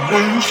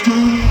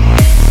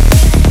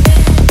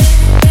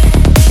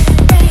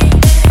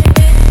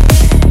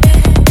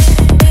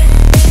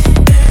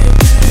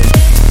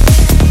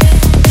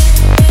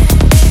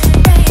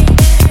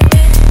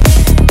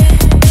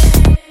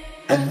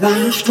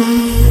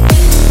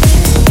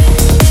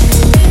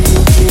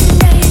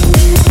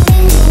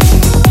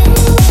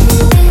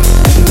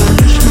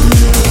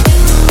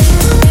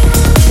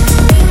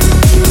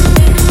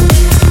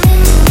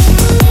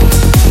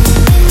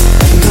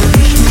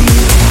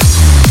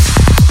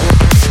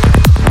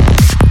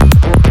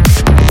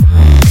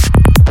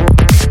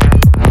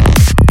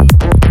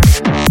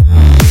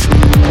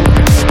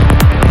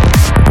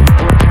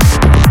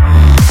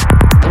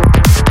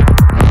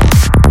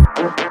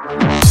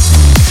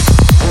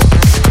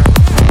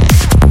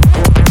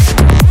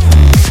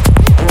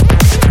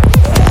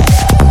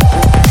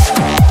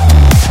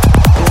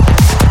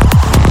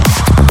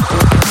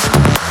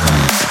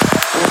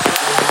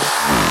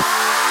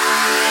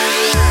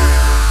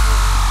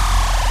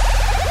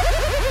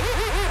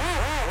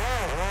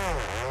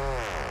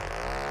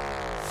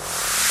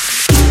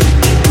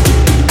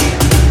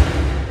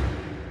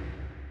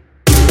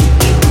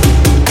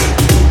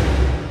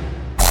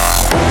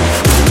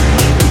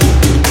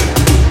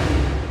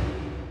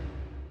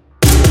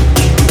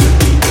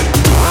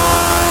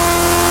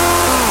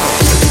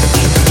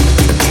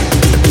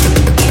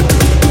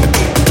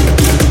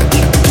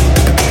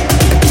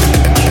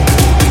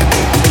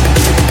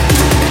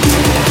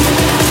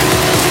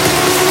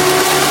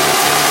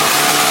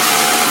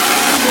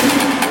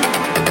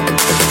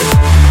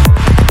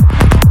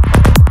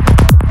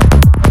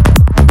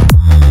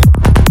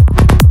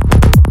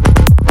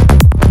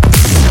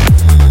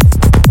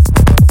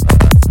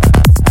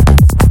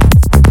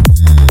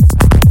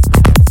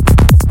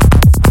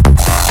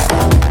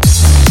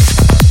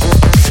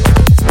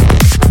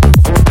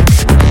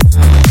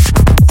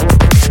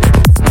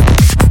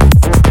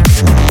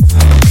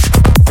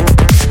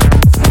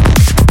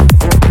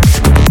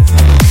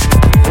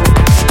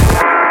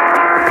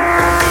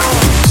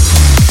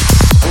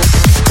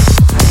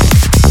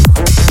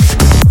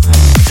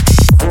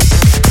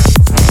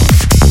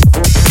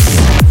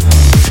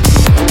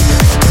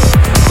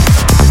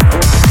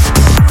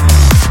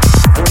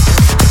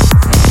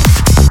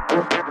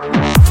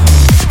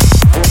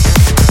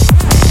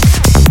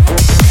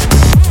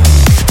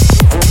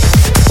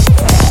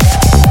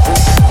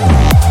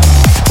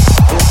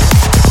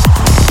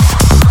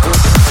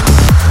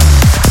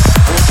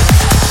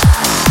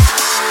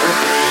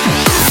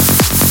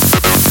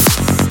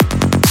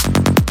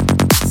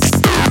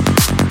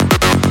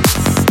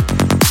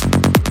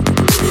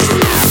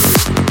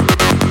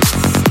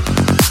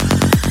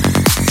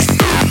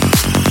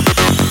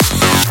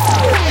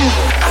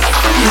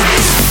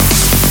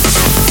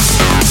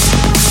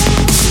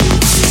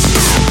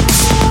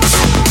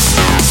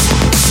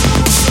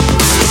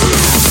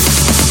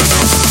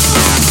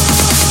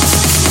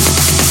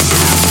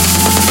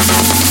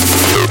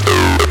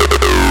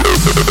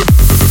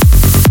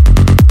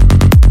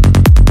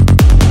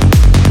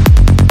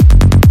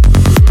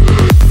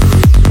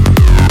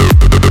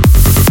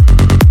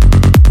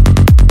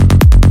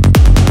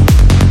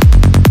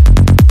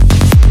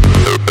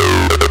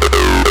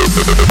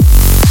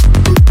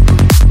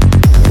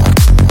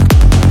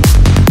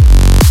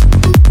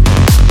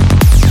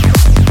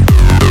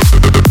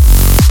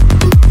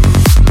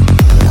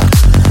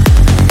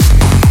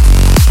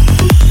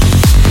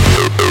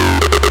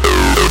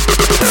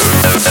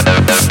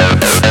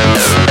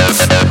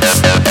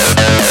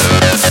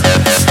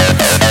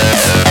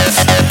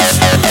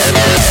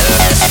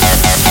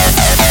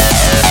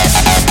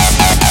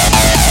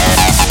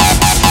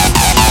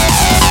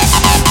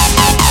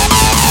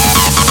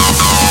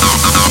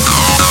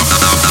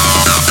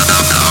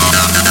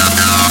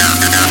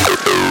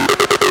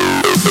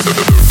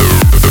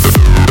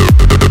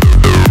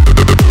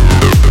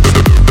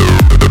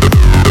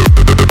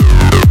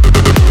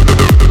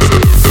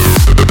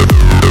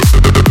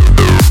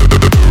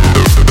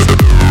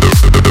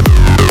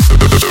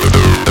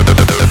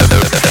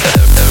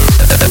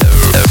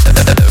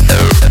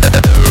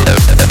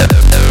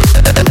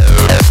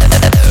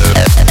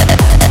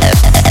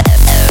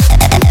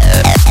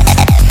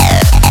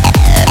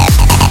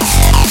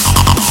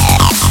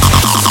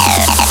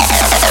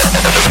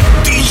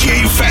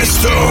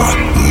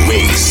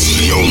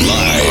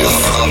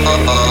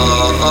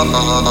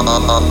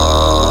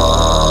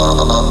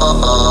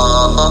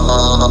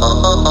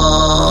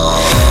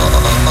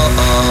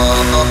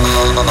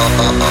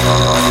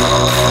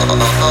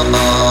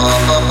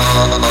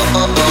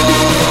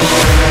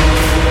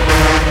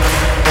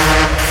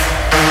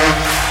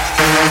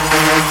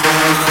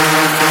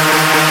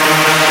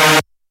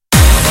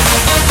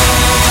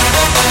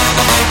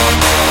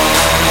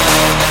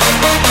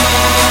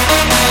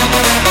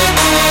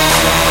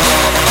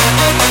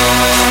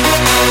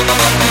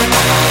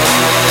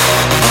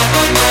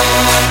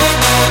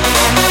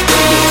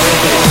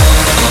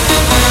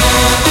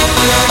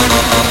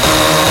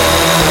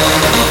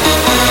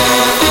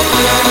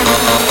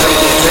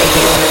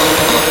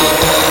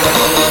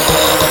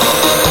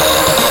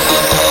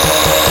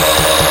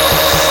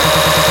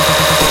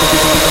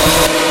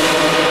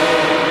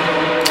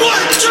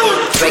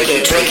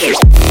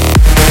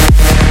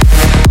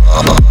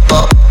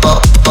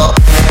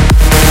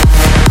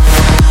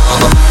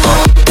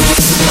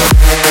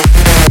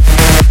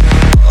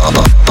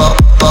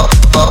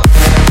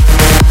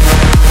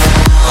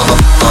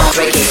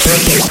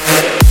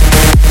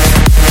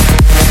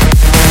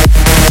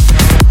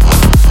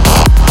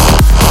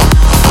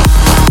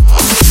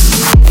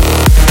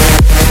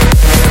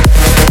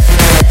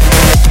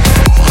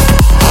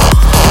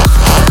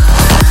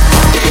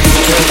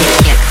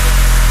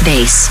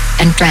 bass,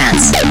 and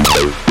trance.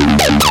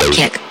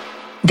 Kick,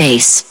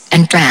 bass,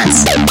 and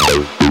trance.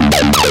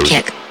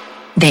 Kick,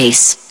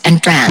 bass,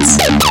 and trance.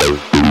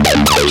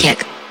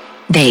 Kick,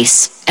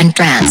 bass, and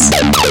trance.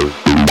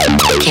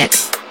 Kick,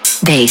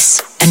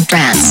 bass, and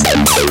trance.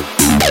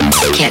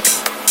 Kick,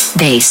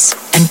 bass,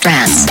 and trance. Kick, bass, and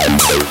trance.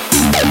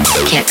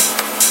 Kick,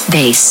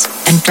 bass,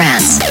 and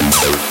trance.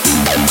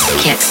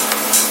 Kick,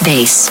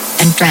 bass,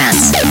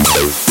 trance. Kick,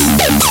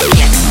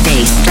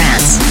 bass,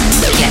 trance.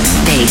 Kick,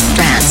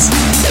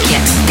 bass,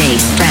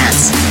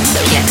 trance.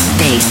 Kick,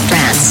 bass,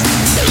 trance.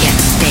 Kick,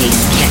 bass,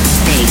 kick,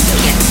 bass,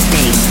 kick,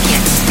 bass,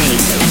 kick,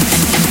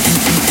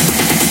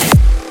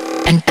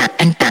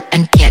 bass,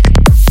 and kick,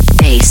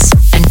 bass,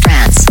 and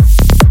trance.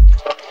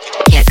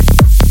 Kick,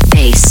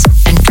 bass,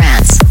 and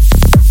trance.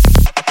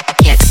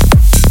 Kick,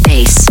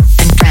 bass,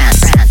 and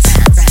trance.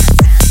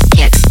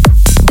 Kick,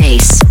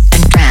 bass,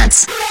 and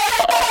trance.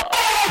 Kick,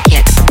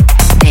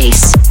 bass,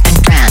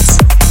 and trance.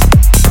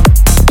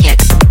 Kick,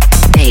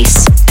 bass,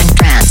 and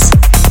trance.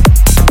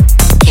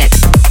 Kick,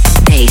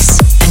 bass,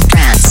 and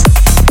trance.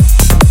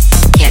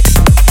 Kick,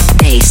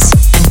 bass,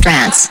 and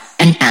trance.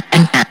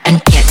 And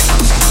kick,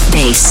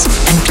 bass,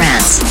 and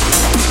trance.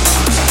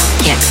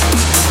 Kick,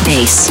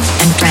 bass,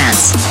 and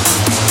trance.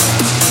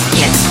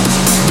 Kick,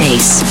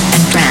 bass,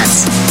 and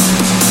trance.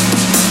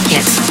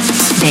 Kick,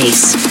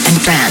 bass,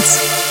 and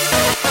trance.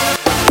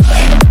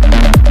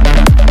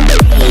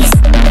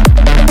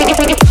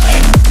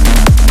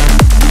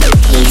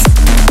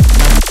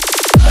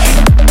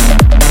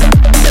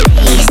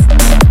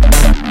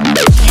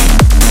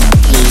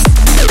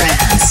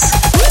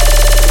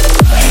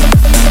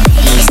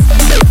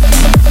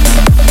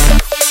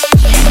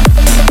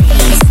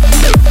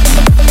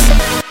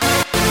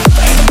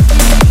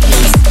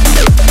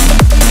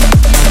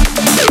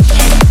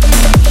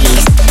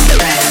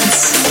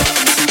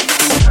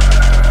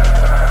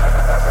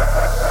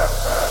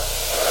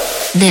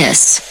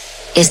 This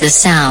is the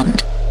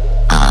sound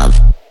of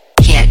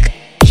kick,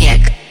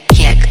 kick,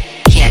 kick,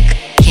 kick,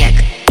 kick,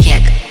 kick,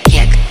 kick,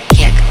 kick,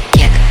 kick,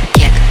 kick,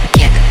 kick,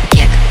 kick,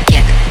 kick, kick,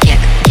 kick,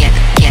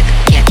 kick,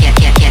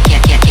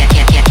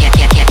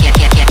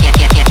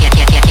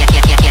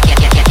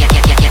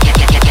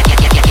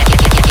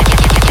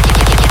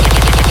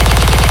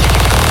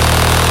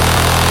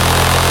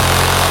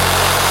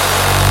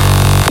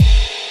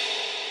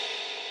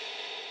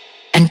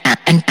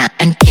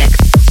 and kick,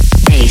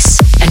 bass,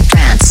 and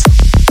trance.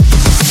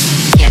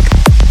 Kick,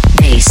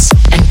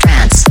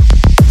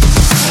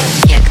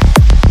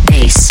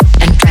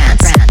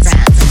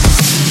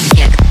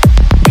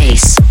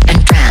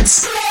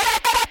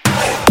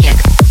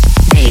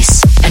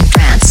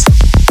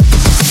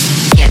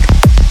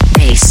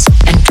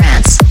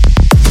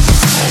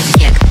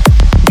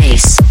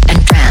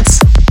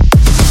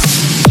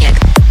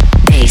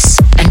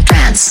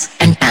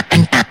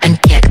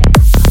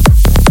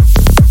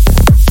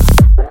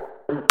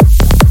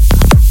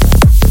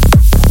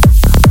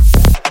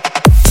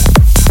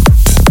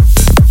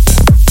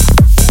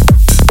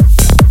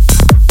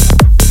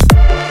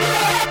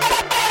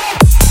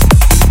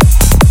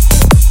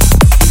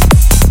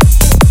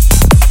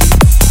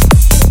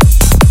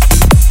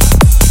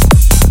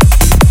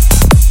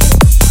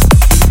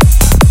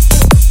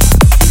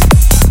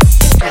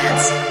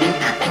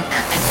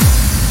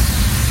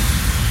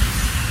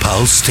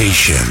 Pulse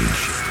Station.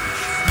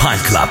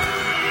 PALCLUB.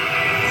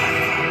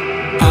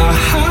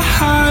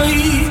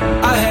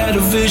 I had a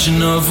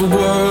vision of a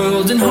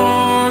world in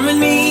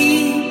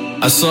harmony.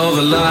 I saw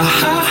the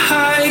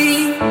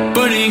light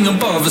burning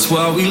above us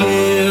while we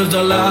lived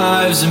our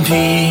lives in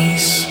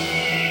peace.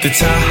 The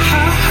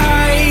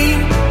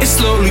tide is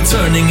slowly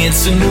turning,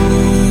 it's a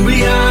new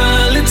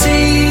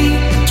reality.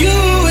 You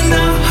and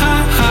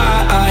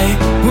I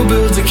will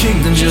build a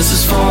kingdom just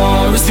as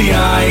far as the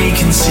eye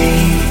can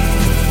see.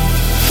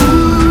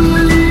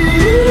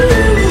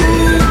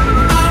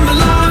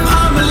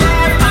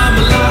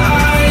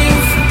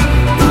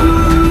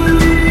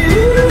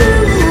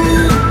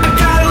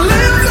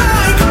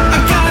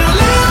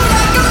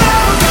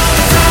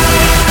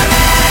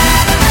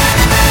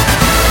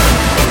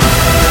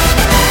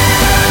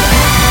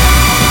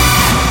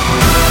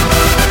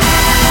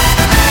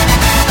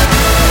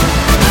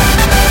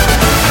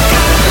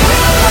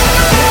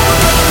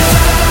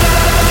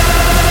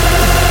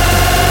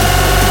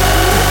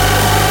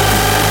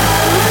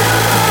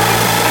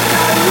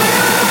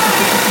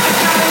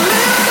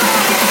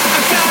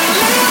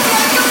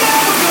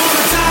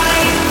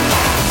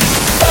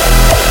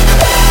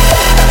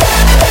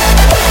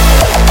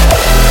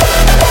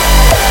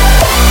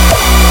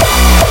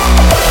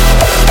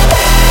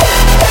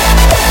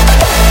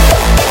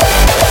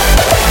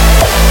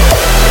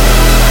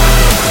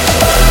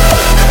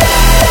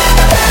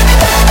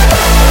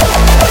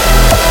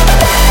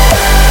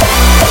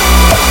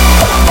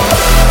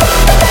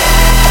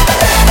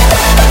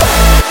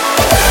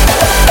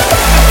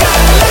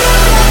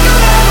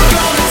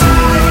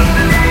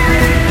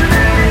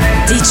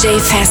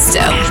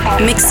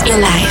 DJFESTO, mix your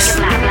life.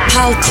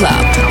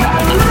 PALCLUB.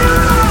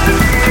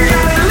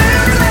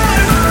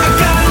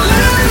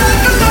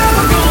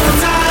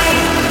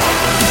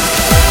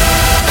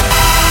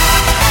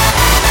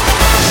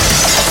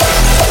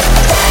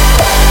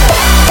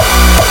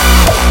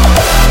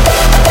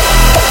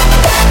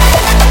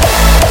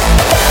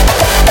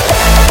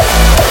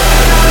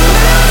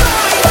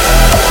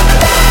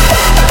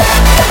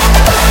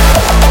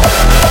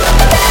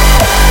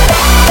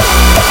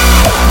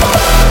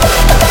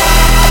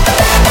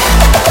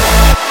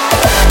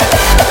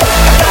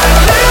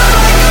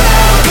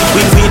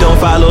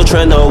 Follow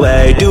trend, no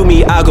way. Do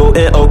me, I go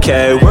in,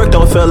 okay. Work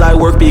don't feel like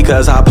work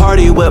because I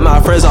party with my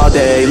friends all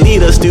day.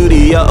 Leave the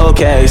studio,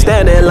 okay.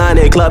 Stand in line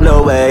in club,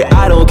 no way.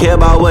 I don't care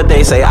about what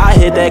they say. I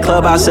hit that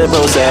club, I sip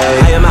rose.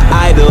 I am an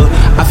idol,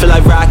 I feel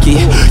like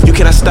Rocky. You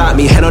cannot stop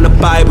me, hand on the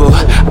Bible.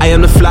 I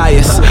am the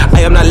flyest,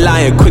 I am not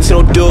lying. Quick,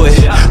 so don't do it.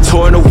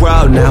 Touring the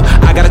world now,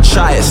 I gotta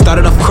try it.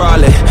 Started off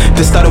crawling,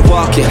 then started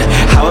walking.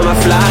 How am I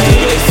flying?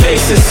 Big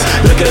faces,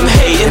 look at them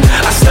hating.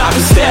 I stop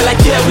and stare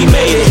like, yeah, we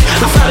made it.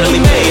 I finally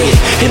made it,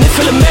 and it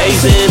feel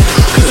amazing.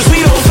 Cause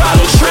we don't